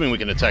yeah, I'm assuming we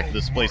can attack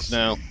this place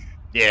now.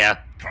 Yeah.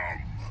 Come,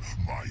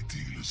 my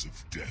dealers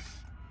of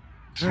death.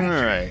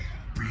 Alright.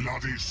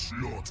 Bloody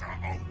slaughter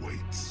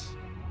awaits.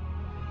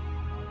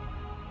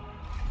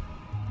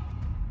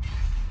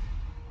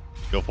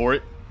 Go for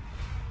it.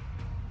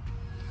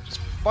 Just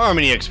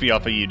farming XP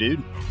off of you, dude.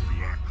 A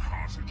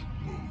black-hearted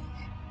rogue.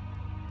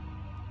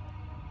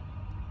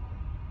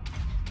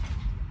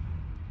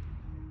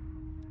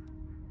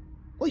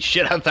 Holy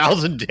shit,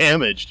 1,000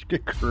 damage.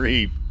 Good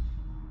grief.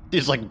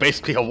 He's like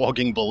basically a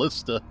walking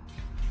ballista.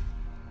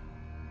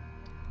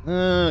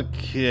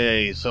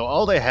 Okay, so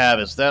all they have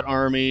is that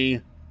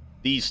army,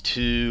 these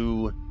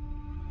two,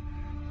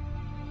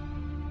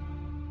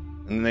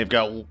 and then they've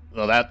got,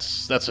 well,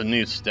 that's a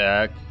new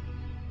stack.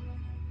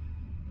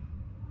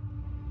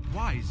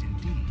 Wise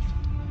indeed.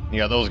 You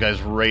got those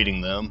guys raiding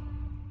them.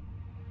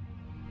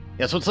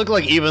 Yeah, so it's looking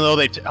like even though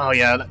they... oh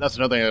yeah, that's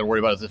another thing I gotta worry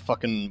about is if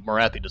fucking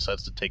Marathi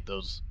decides to take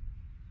those.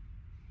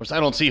 Of course, I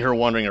don't see her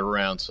wandering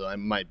around, so I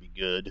might be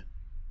good.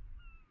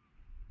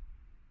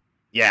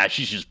 Yeah,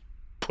 she's just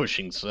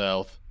pushing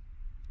south.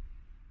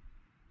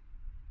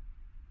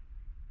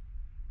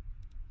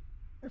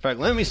 In fact,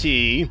 let me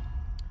see.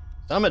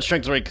 So I'm at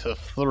strength rank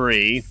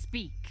 3.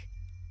 Speak.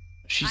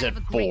 She's I at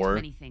have a great 4.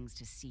 many things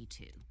to see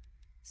to,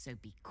 so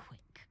be quick.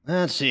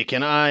 Let's see,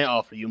 can I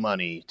offer you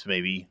money to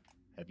maybe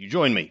have you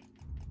join me?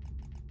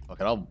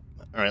 Okay,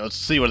 alright, let's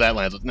see where that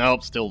lands.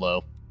 Nope, still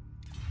low.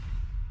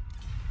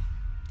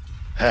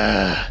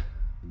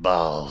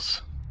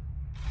 Balls.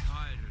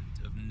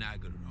 Tyrant of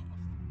Nagaroth.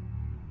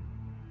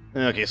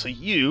 Okay, so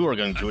you are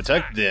going to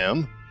attack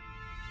them.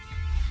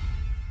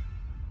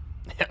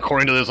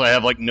 According to this, I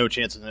have, like, no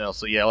chance in hell.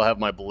 So, yeah, I'll have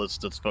my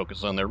ballistas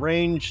focus on their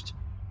ranged.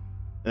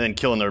 And then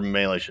killing their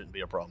melee shouldn't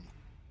be a problem.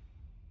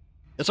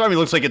 This army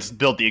looks like it's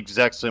built the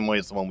exact same way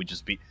as the one we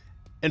just beat.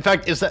 In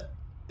fact, is that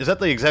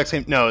the exact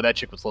same? No, that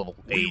chick was level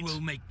 8. We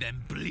will make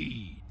them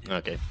bleed.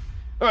 Okay.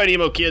 Alright,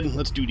 emo kid,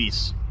 let's do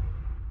this.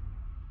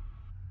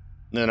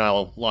 Then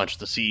I'll launch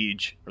the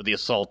siege, or the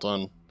assault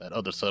on that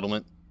other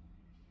settlement.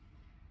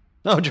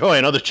 Oh joy,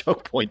 another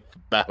choke point for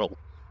battle.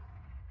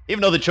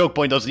 Even though the choke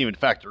point doesn't even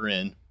factor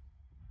in.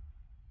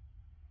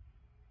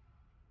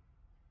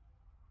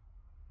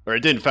 Or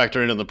it didn't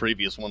factor in the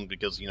previous one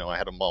because, you know, I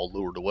had them all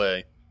lured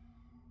away.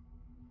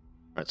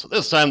 Alright, so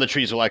this time the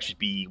trees will actually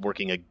be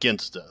working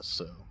against us,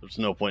 so there's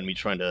no point in me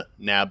trying to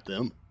nab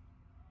them.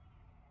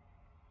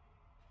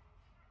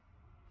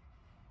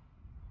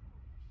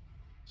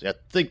 See, I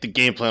think the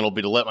game plan will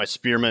be to let my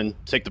spearmen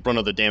take the brunt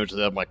of the damage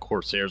that have my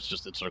corsairs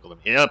just encircle them.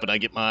 Yep, and I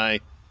get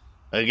my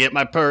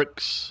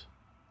perks.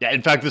 Yeah,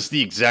 in fact, this is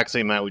the exact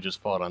same map we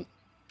just fought on.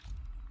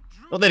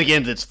 Well, then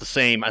again, it's the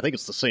same. I think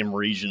it's the same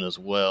region as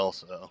well,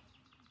 so.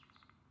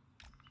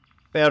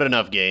 Fair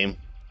enough game.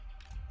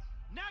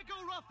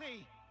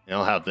 And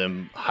I'll have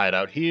them hide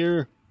out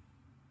here.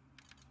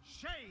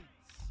 Shades.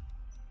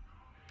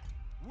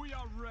 We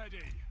are ready.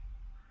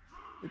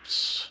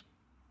 Oops.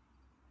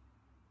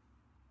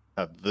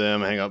 Have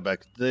them hang out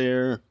back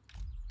there.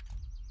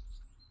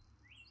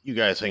 You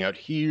guys hang out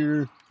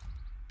here.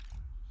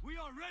 We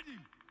are ready.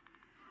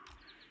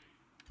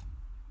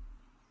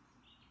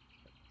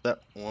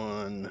 That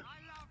one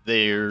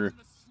there.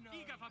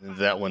 And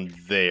that one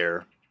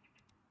there.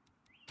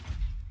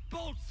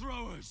 Bolt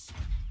throwers.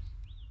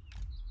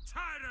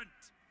 Tyrant.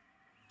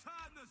 Turn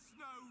the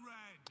snow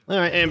red.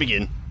 Alright, and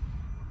begin.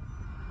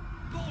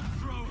 Bolt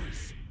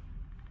throwers.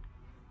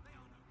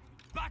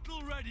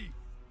 Battle ready.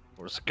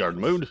 Force guard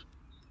mode.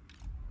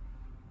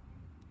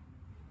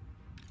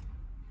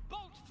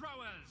 Bolt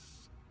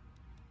throwers.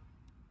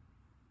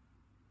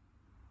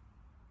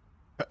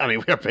 I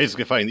mean, we are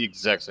basically fighting the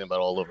exact same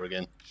battle all over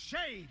again.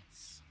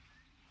 Shades.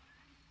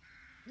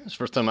 It's the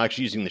first time I'm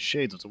actually using the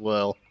shades as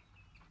well.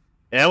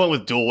 Yeah, I went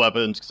with dual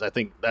weapons because I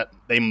think that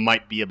they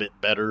might be a bit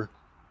better.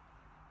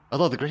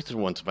 Although the greater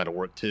ones might have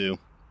worked too.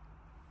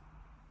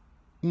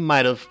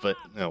 Might have, but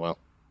oh well.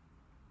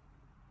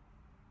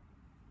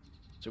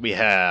 So we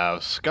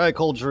have Sky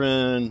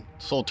Cauldron,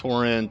 Soul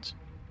Torrent,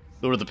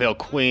 Lure of the Pale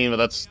Queen, but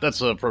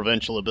that's a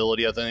provincial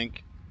ability, I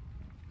think.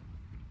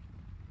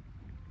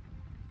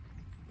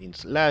 Mean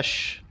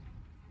Slash.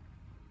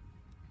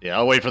 Yeah,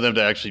 I'll wait for them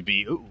to actually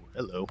be. Ooh,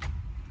 hello.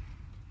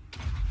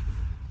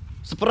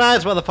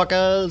 Surprise,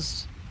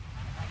 motherfuckers!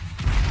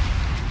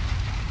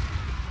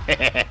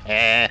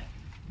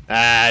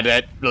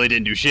 That really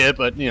didn't do shit,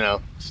 but you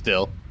know,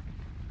 still.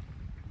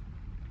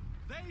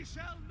 They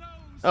shall know.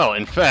 Oh,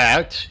 in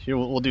fact, here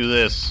we'll do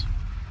this.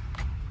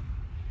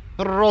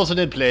 Frozen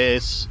in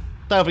place.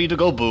 Time for you to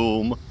go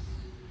boom.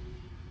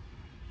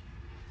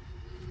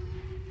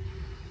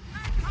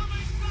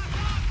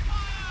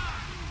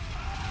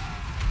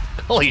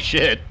 Holy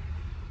shit!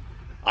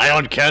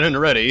 Ion cannon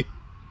ready.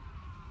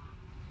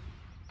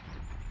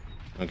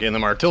 Okay, and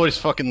then my artillery's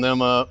fucking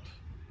them up.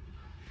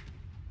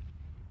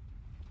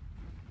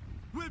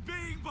 We're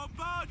being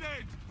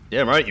bombarded.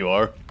 Damn right you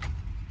are.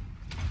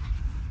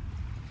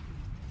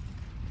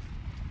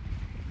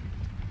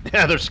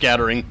 Yeah, they're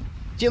scattering.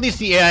 See, at least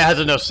the AI has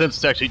enough sense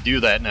to actually do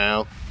that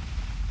now.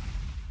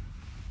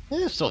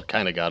 Still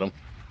kinda got him.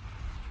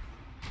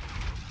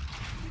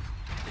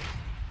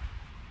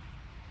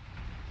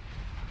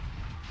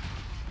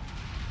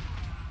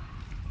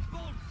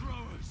 Bolt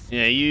throwers.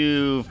 Yeah,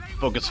 you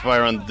focus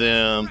fire on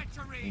them,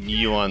 and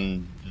you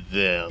on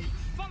them.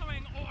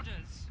 Following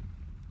orders.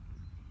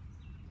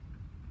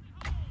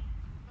 The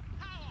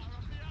power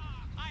of the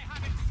ark. I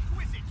have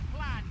exquisite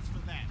plans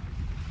for them.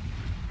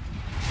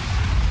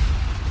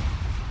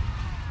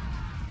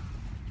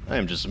 I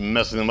am just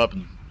messing them up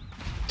in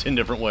 10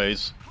 different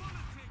ways.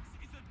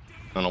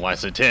 I don't know why I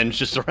said 10, it's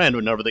just a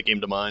random number that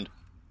came to mind.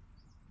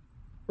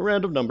 A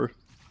random number.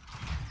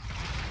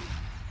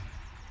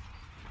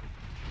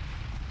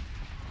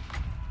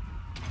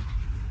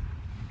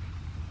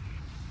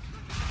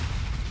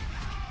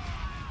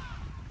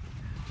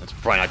 That's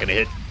probably not going to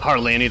hit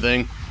hardly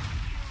anything.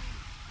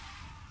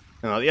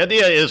 The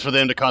idea is for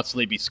them to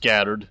constantly be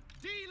scattered.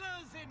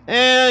 Dealers in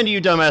And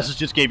you dumbasses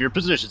just gave your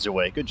positions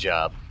away. Good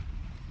job.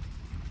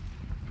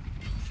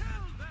 kill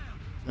them.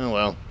 Oh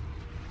well.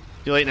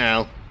 Too late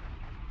now.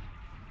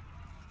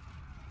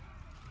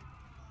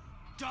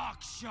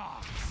 Dark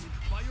sharks.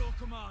 By your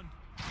command.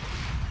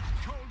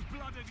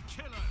 Cold-blooded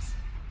killers.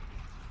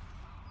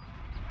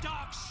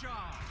 Dark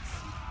sharks.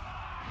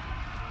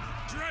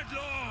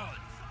 Dreadlords.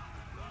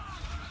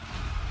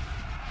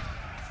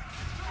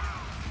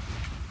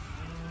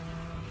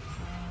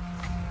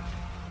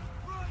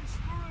 Brace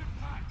for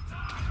impact.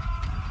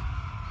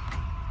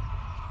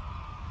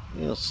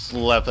 You'll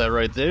slap that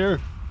right there.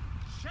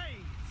 Shades.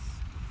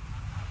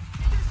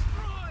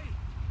 Destroy.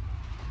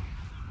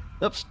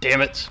 Oops,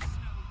 damn it.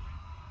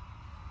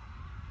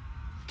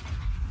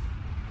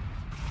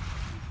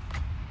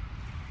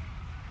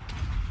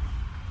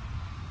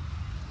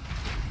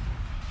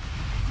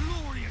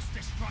 Glorious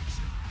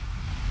destruction.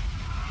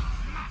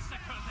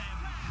 Massacre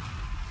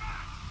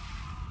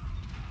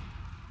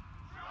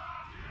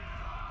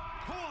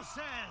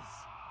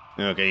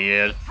Okay,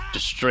 yeah,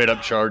 just straight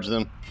up charge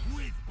them.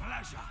 With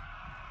pleasure.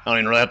 I don't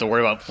even really have to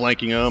worry about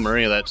flanking them or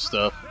any of that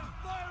stuff. They're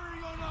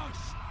firing on us.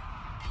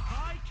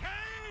 I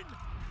can.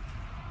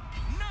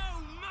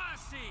 No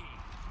mercy.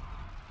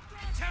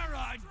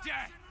 Terror and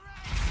death.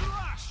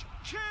 Slash.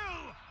 Kill.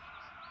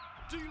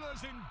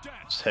 Dealers in death.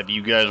 Let's have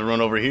you guys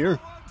run over here.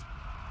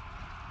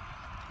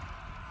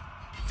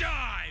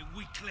 Die,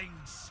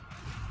 weaklings!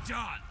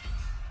 Done!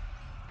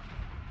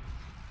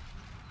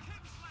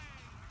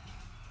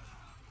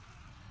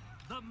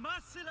 The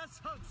merciless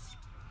host.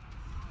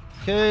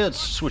 Okay, let's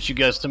switch you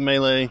guys to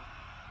melee.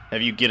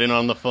 Have you get in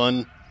on the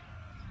fun.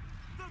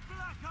 The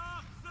Black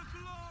Ark, the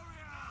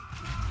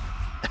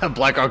Gloria.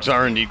 Black Arcs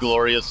are indeed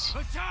glorious.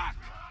 Attack.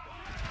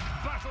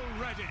 Battle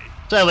ready.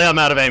 Sadly, I'm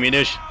out of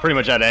ammunition. Pretty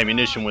much out of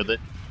ammunition with it.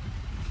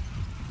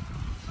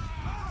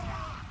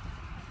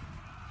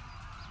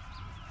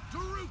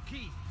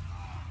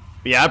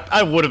 But yeah,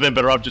 I would have been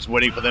better off just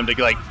waiting for them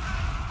to like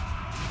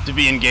to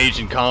be engaged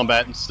in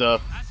combat and stuff.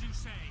 As you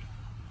say.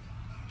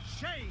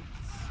 Shades.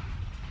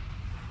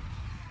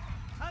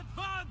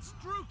 Advance,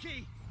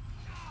 Druki.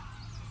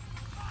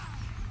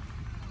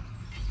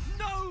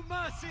 No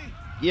mercy.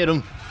 Get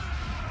him.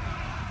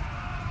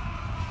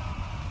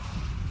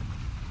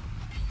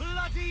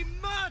 Bloody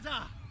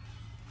murder.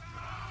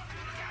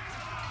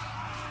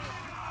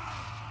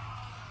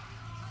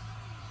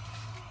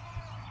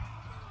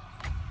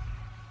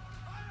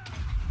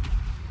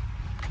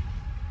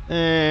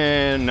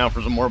 And now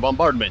for some more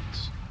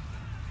bombardments.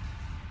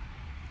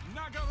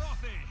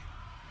 Nagarothi.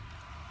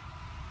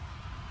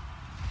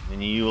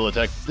 And you will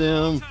attack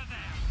them.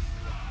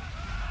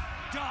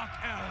 Dark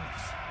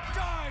elves.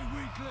 Die,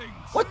 weaklings.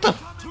 What the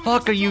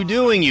fuck are you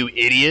doing, you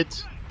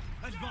idiot?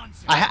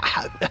 Advancing.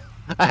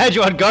 I had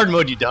you on guard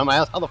mode, you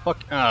dumbass. How the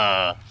fuck?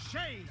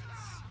 Shades.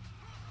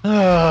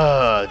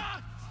 Uh,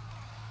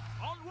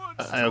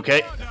 Onwards.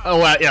 okay.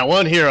 Oh, yeah,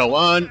 one hero.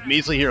 One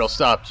measly hero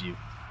stopped you.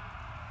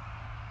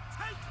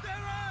 Take their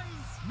eyes.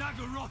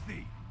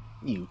 Nagarothi.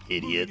 You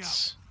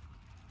idiots.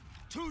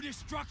 To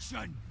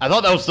destruction. I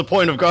thought that was the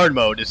point of guard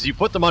mode, is you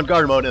put them on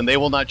guard mode and they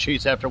will not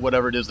chase after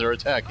whatever it is they're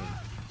attacking.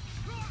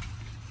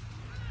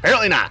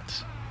 Apparently not.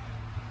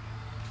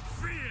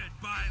 Feared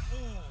by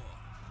all,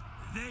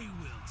 they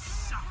will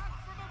suffer.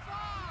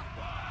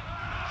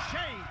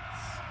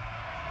 Shades.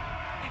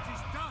 It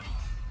is done.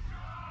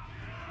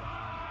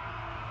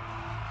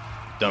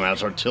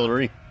 Dumbass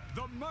artillery.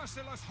 The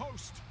merciless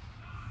host.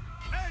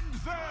 End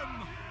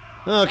them.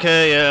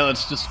 Okay, yeah,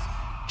 let's just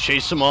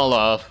chase them all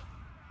off.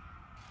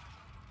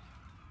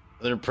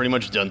 They're pretty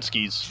much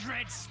Dunskies.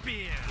 Dread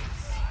spears.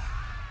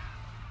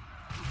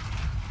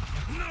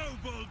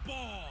 Noble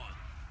born.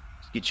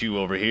 Let's get you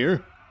over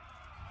here.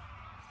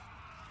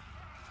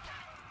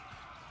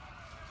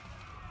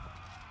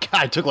 God,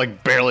 I took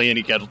like barely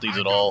any casualties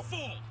at all.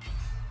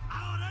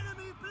 Our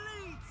enemy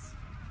bleeds.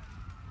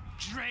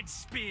 Dread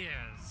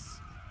spears.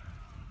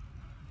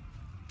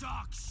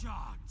 Dark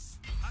shards.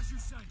 As you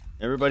say.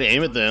 Everybody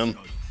aim at them.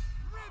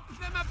 Rip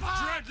them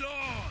apart.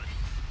 Dreadlord.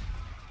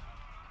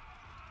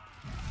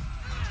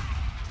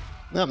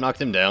 Nope,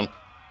 knocked him down.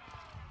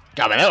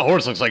 God, man, that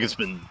horse looks like it's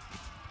been,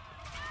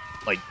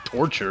 like,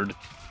 tortured.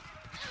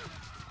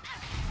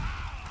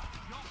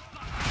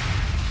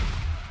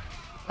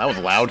 That was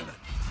loud.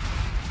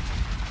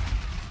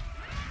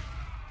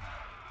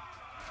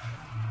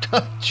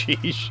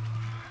 Jeez.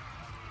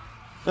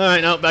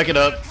 Alright, now back it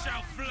up.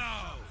 Shall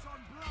flow.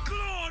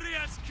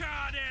 Glorious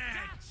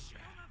carnage.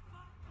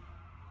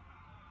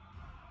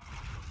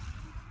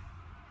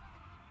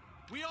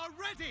 We are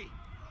ready.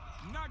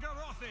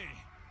 Nagarothi.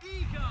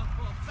 Eager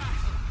for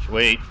battle.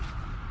 Wait.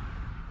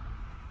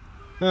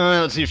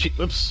 Alright, let's see if she...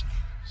 Whoops.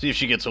 See if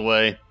she gets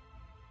away.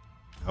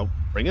 Oh,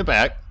 bring it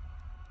back.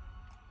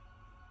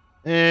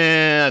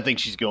 And I think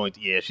she's going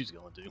to... Yeah, she's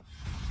going to.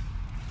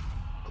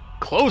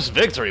 Close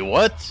victory,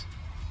 what?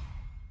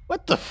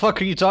 What the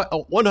fuck are you talking...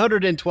 Oh,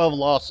 112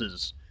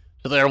 losses.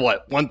 So they're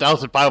what?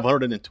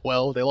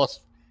 1,512? They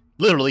lost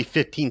literally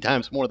 15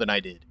 times more than I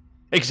did.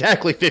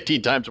 Exactly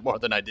 15 times more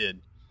than I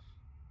did.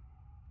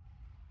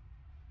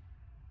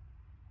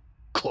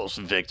 Close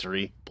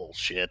victory.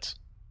 Bullshit.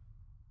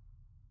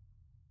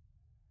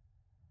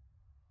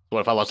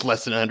 What if I lost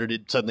less than 100?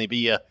 It'd suddenly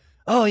be,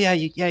 oh yeah,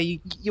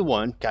 you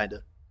won, kinda.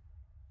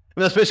 I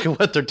mean, that's basically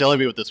what they're telling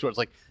me with this score. It's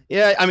like,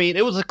 yeah, I mean,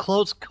 it was a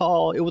close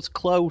call. It was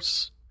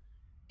close.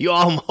 You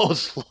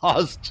almost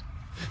lost.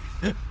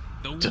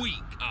 The weak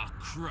are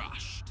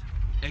crushed.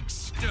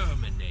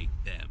 Exterminate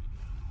them.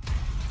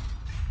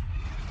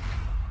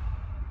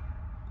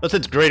 That's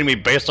it's grading me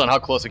based on how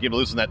close I came to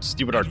losing that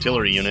stupid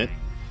artillery unit.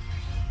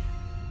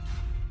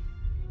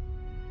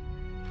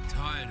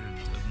 Tyrant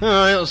of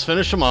Alright, let's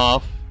finish them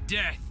off.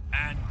 death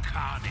and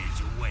carnage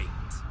await.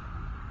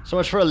 So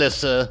much for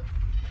Alyssa.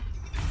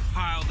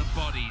 Pile the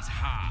bodies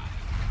high.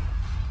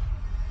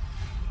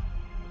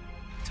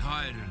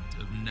 Tyrant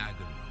of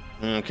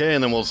Nagaroth. Okay,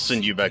 and then we'll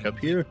send you back up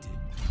here.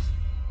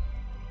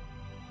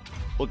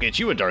 We'll get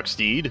you a Dark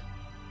Steed.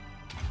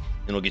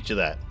 And we'll get you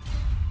that.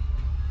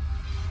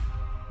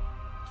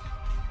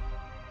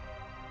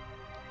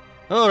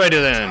 Alrighty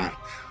then.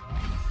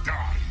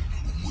 Die,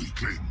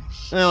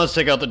 weaklings. Now let's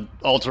take out the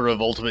Altar of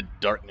Ultimate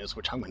Darkness,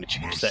 which I'm going to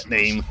change that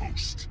name.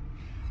 Host.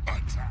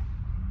 Attack.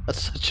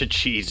 That's such a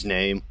cheese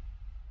name.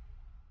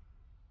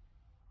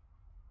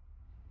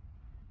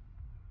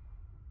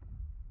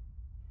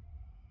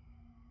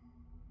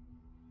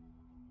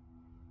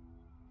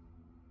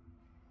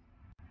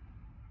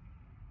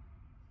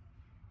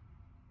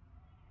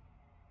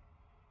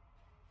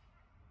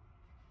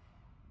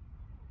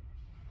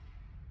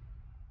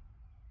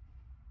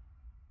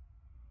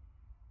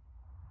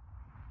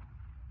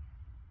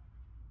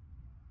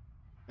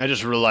 I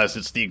just realized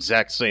it's the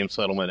exact same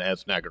settlement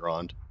as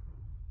Nagarond.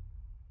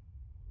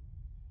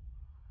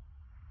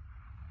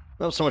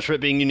 Not so much for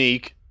it being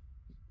unique.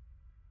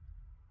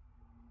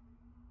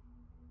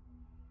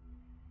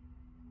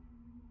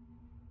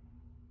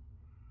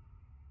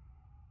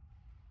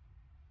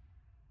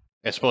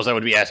 I suppose I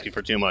would be asking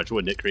for too much,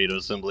 wouldn't it, Creative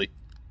Assembly?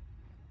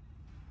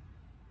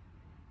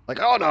 Like,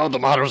 oh no, the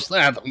models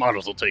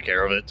will take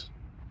care of it.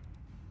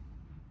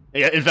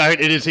 Yeah, in fact,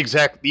 it is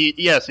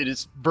yes, it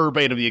is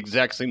verbatim the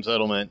exact same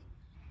settlement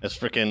as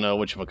frickin'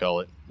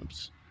 whatchamacallit.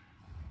 Oops.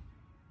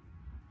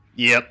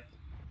 Yep.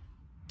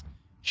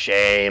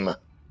 Shame.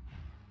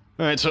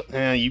 Alright, so,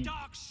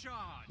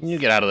 you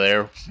get out of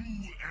there. True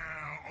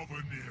heir of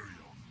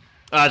Anarion.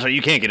 Ah, sorry,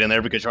 you can't get in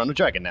there because you're on the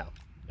dragon now.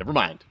 Never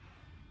mind.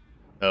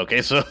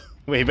 Okay, so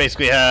we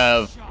basically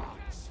have...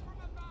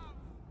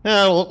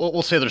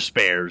 we'll say they're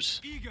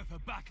spares. Eager for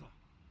battle.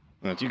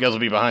 You guys will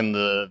be behind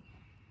the...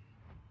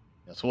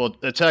 Yeah, so we'll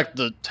attack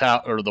the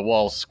the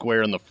wall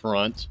square in the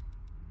front.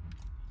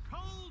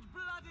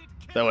 Cold-blooded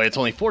That way it's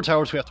only 4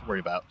 towers we have to worry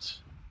about.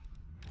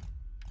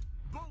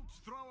 bolt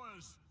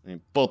throwers. And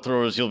bolt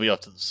throwers, you'll be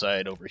off to the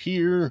side over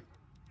here.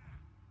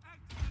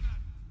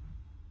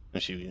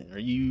 Actually, are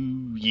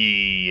you...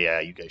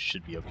 Yeah, you guys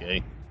should be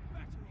okay.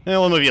 And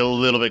we'll move you a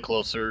little bit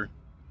closer.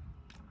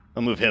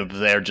 I'll move him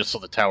there just so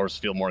the towers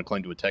feel more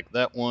inclined to attack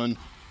that one.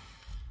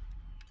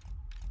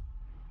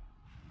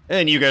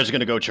 And you guys are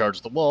going to go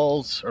charge the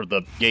walls, or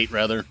the gate,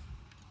 rather.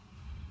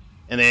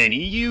 And then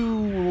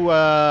you,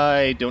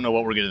 I don't know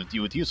what we're going to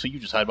do with you, so you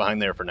just hide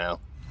behind there for now.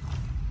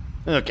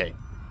 Okay.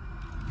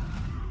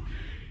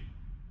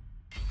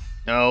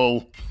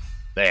 No.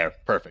 There.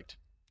 Perfect.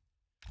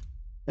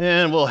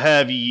 And we'll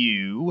have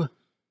you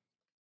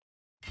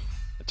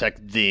attack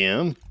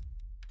them.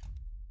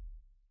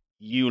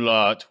 You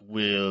lot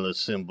will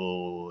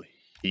assemble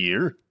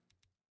here.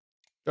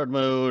 Start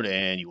mode,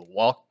 and you will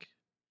walk.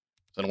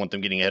 So I don't want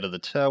them getting ahead of the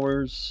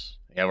towers.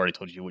 Yeah, I've already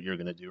told you what you're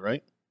going to do,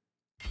 right?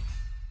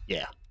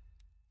 Yeah.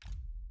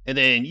 And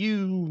then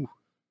you...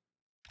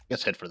 I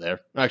guess head for there.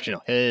 Actually,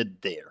 no. Head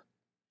there.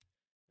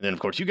 And then, of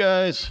course, you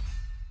guys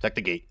attack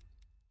the gate.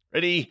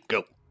 Ready?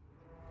 Go.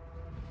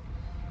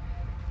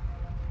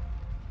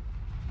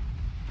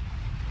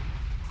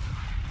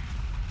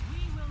 We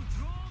will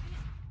draw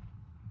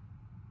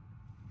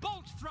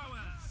bolt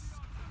throwers.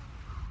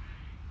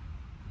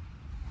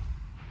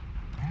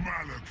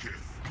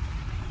 Malekith.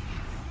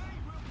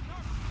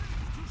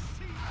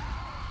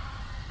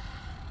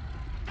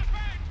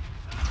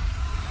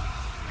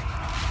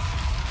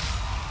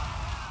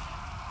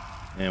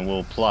 And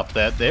we'll plop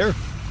that there.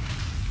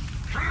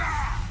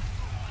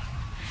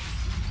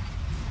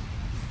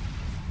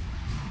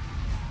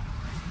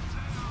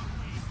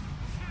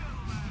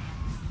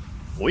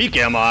 Weak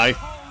am I?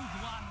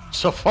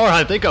 So far,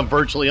 I think I'm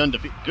virtually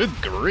undefeated. Good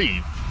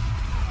grief.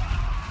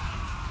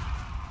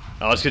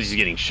 Oh, it's because he's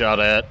getting shot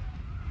at.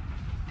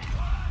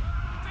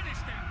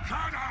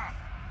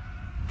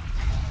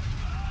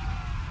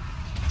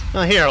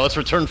 Oh, here, let's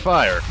return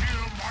fire. Hear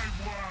my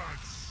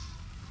words.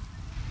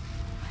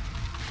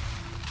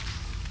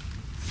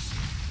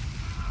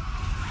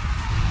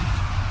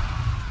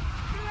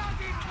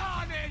 Bloody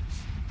carnage.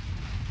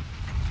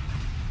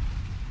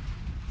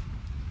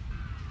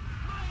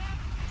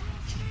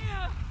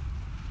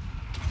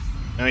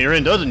 Now you're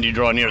in, doesn't you,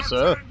 draw near,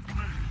 sir? Hear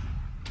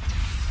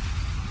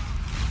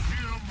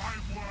my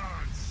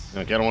words.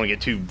 Okay, I don't want to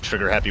get too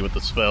trigger happy with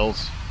the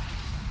spells.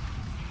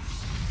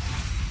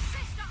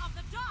 Sister of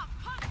the Dark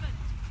Convent!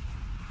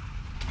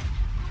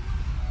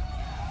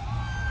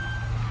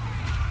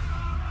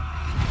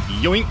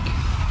 Yoink!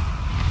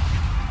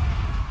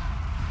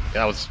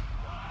 That was...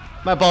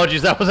 My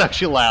apologies, that was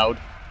actually loud.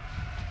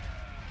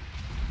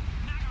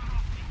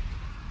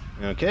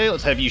 Okay,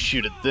 let's have you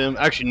shoot at them.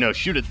 Actually, no,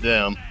 shoot at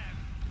them.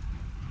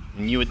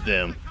 And you at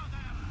them.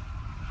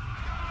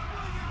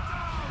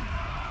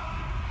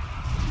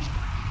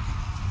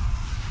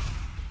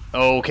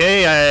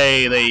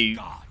 Okay, they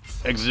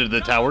exited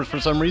the towers for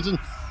some reason.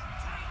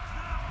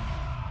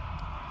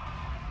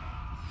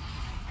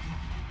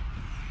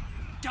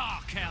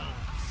 Dark Elves.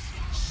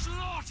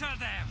 Slaughter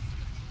them.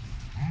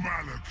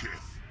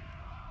 Malekith.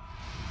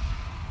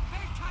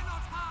 They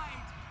cannot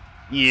hide.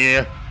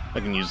 Yeah, I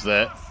can use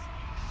that.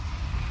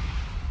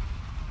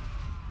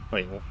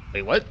 Wait,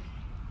 what?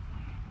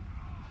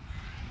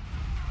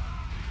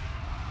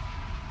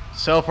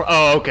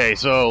 Oh, okay,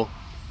 so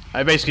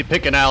I basically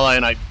pick an ally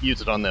and I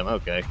use it on them.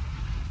 Okay.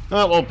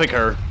 Oh, we'll pick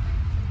her.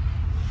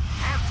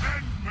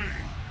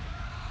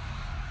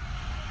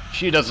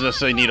 She doesn't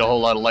necessarily need a whole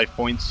lot of life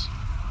points.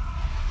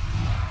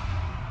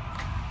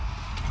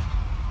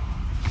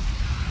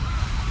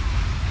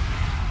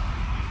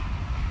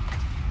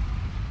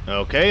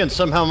 Okay, and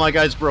somehow my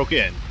guys broke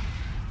in.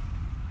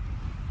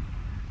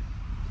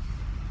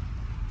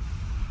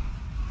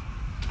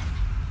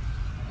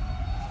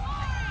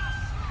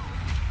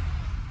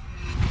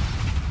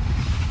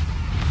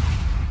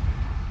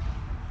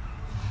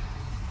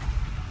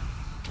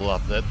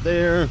 Plop that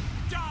there.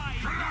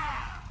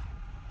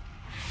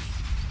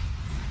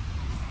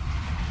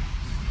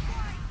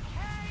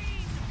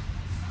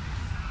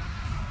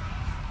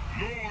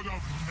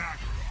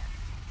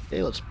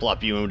 Okay, let's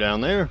plop you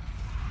down there.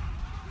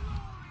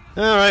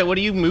 Alright, what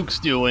are you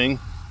mooks doing?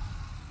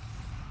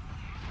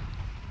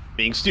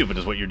 Being stupid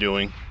is what you're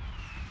doing.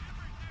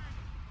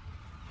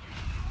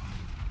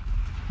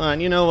 Fine,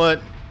 you know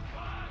what?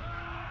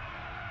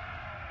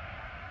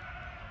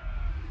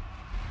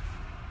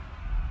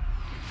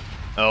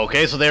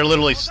 Okay, so they're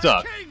literally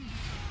stuck.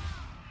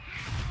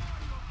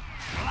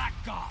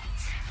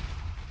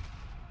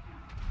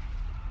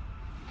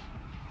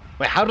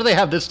 Wait, how do they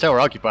have this tower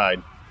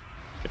occupied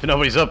if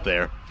nobody's up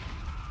there?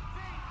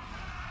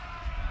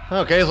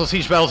 Okay, so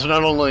siege battles are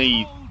not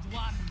only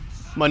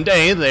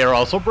mundane, they are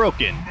also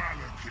broken.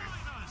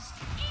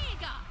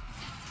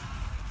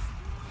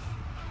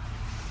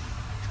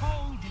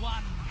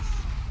 Are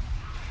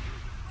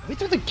we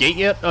through the gate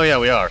yet? Oh yeah,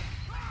 we are.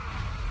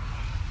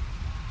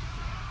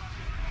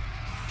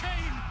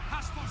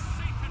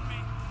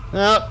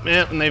 Oh,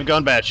 yeah, and they've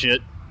gone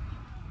batshit.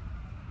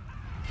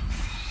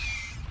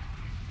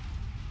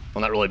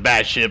 Well, not really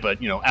batshit,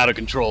 but, you know, out of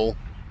control.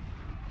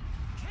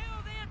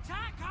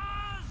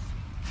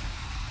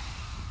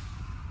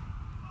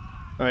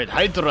 Alright,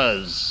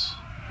 Hydras.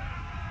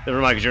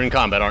 Never mind, because you're in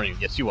combat, aren't you?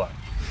 Yes, you are.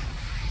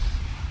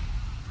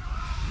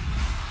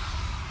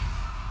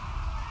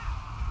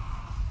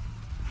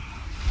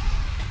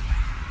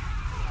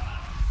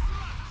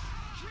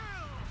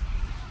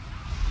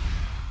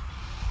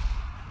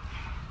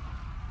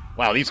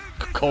 Wow, these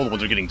cold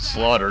ones are getting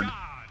slaughtered.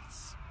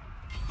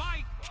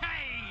 By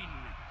Cain,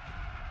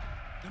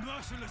 the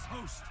merciless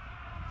host,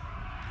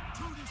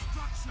 to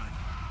destruction.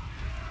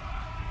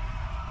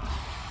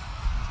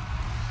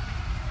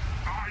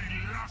 I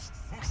lust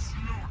for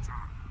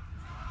slaughter.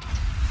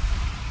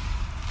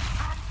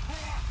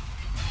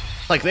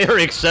 Like, they are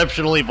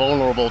exceptionally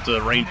vulnerable to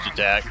ranged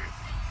attack.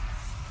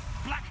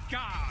 Black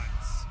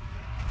guards.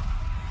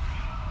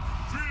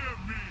 Fear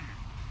me.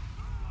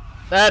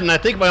 That, and I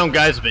think my own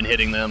guys have been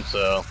hitting them,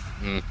 so...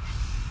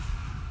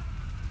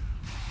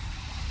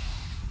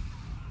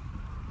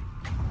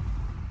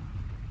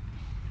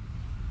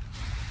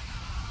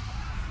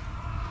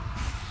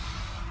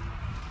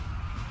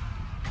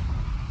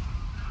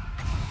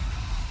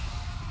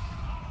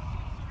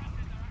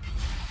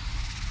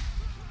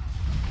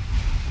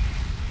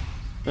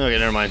 Okay,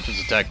 never mind.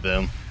 Just attack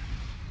them.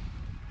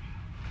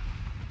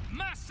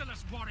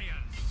 Merciless warriors.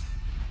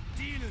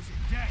 Dealers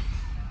in death.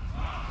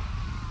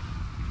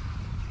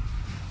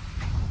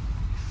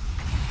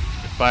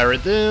 Fire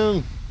at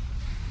them.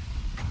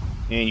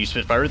 And you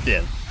spitfire at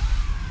them.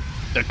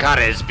 The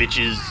Kares,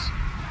 bitches.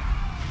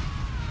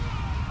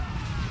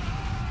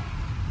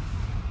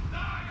 We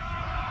are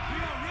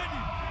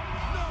ready.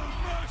 No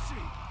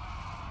mercy.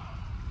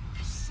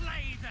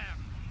 Slay them.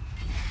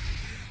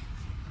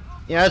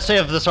 Yeah, I'd say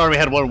if this army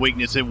had one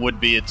weakness, it would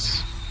be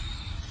its...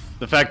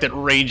 the fact that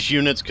ranged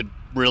units could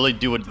really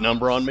do a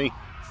number on me.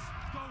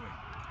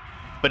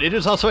 But it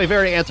is also a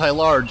very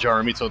anti-large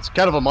army, so it's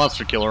kind of a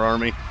monster killer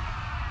army.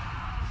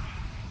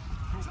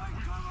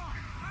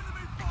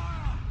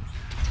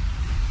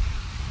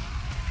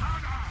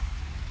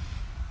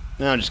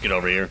 Now just get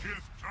over here.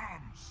 Death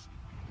comes.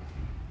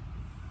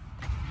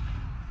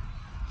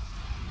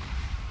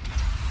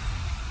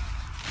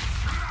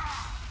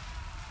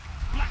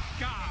 Black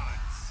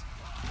guards.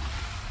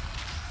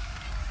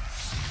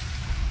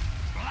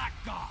 Black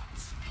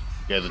guards.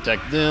 You guys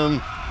attack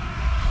them.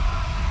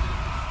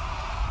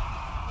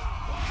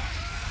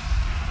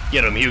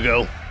 Get him,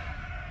 Hugo.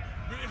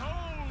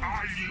 Behold.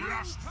 I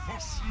lust for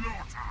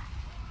slaughter.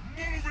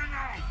 Moving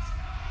out.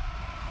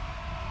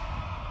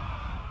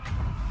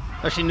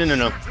 Actually, no.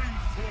 Setting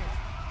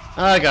forth.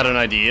 I got an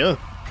idea.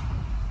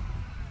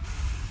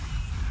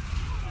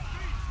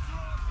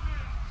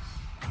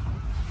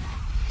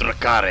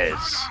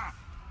 Dracares.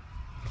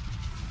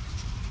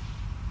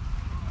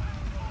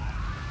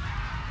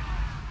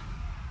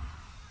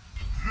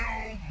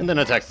 No. And then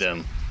attack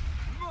them.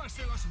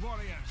 Merciless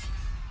warriors.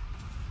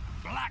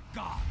 Black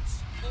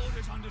guards.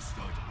 Orders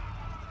understood.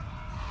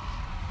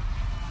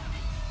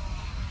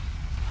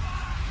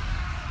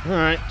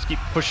 Alright, let's keep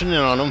pushing in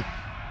on them.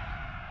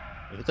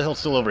 What the hell's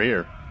still over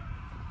here?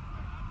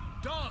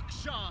 Dark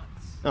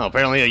shots. Oh,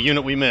 apparently a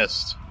unit we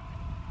missed.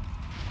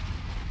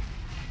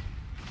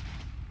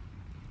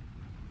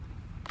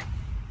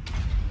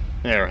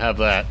 There, have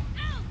that.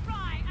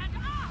 Elfry and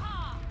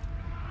Aha!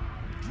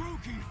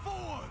 Brookie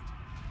forward.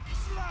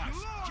 Slash.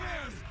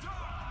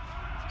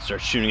 Kill.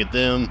 Start shooting at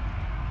them.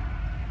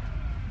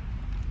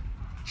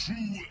 True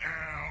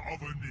heir of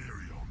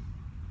Anarion.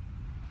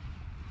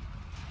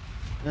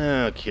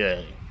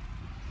 Okay.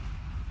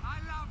 I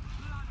love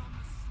blood on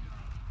the snow.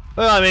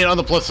 Well, I mean, on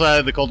the plus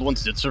side, the cold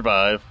ones did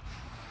survive.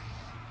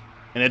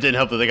 And it didn't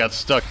help that they got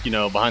stuck, you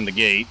know, behind the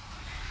gate.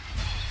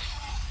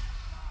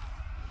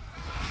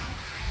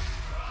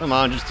 Come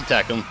on, just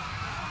attack them.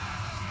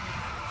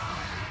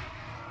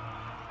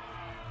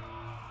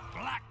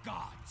 Black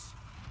gods.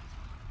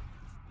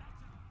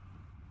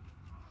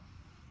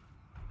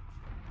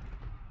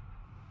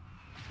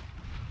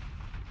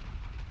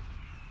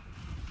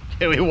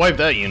 Okay, we wiped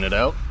that unit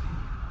out.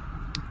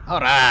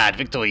 Alright,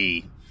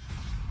 victory!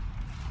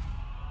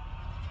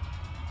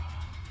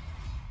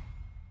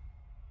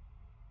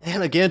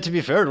 And again, to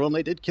be fair to them,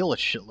 they did kill a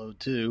shitload,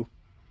 too.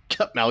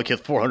 Got Malekith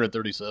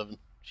 437.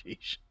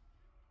 Sheesh.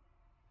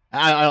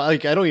 I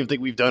don't even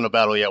think we've done a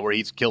battle yet where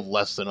he's killed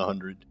less than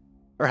 100.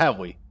 Or have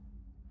we?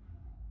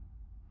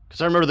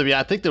 Because I remember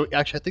I think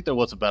there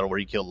was a battle where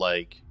he killed,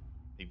 like,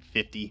 maybe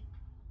 50.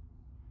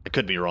 I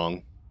could be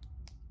wrong.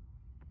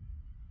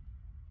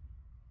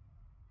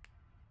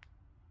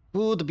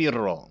 Could be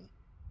wrong.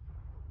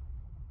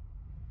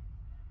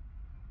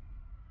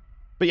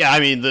 But yeah,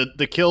 I mean,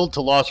 the kill to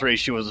loss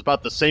ratio was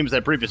about the same as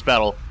that previous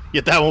battle,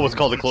 yet that one was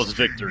called the closest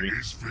victory.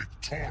 Is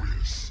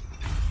victorious.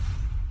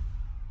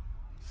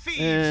 Thieves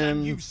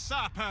and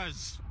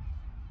usurpers.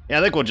 Yeah,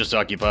 I think we'll just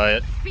occupy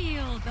it.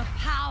 Feel the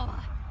power.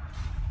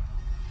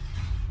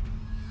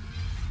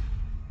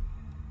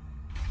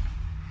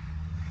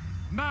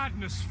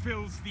 Madness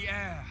fills the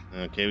air.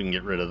 Okay, we can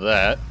get rid of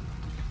that.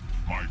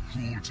 My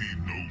cruelty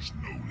knows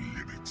no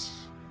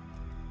limits.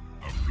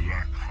 A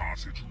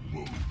black-hearted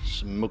rogue.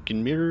 Smoke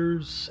and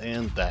mirrors,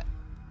 and that.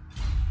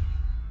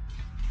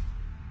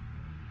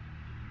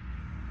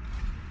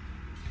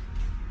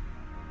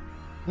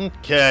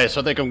 Okay,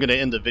 so I think I'm going to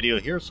end the video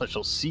here, so I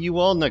shall see you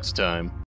all next time.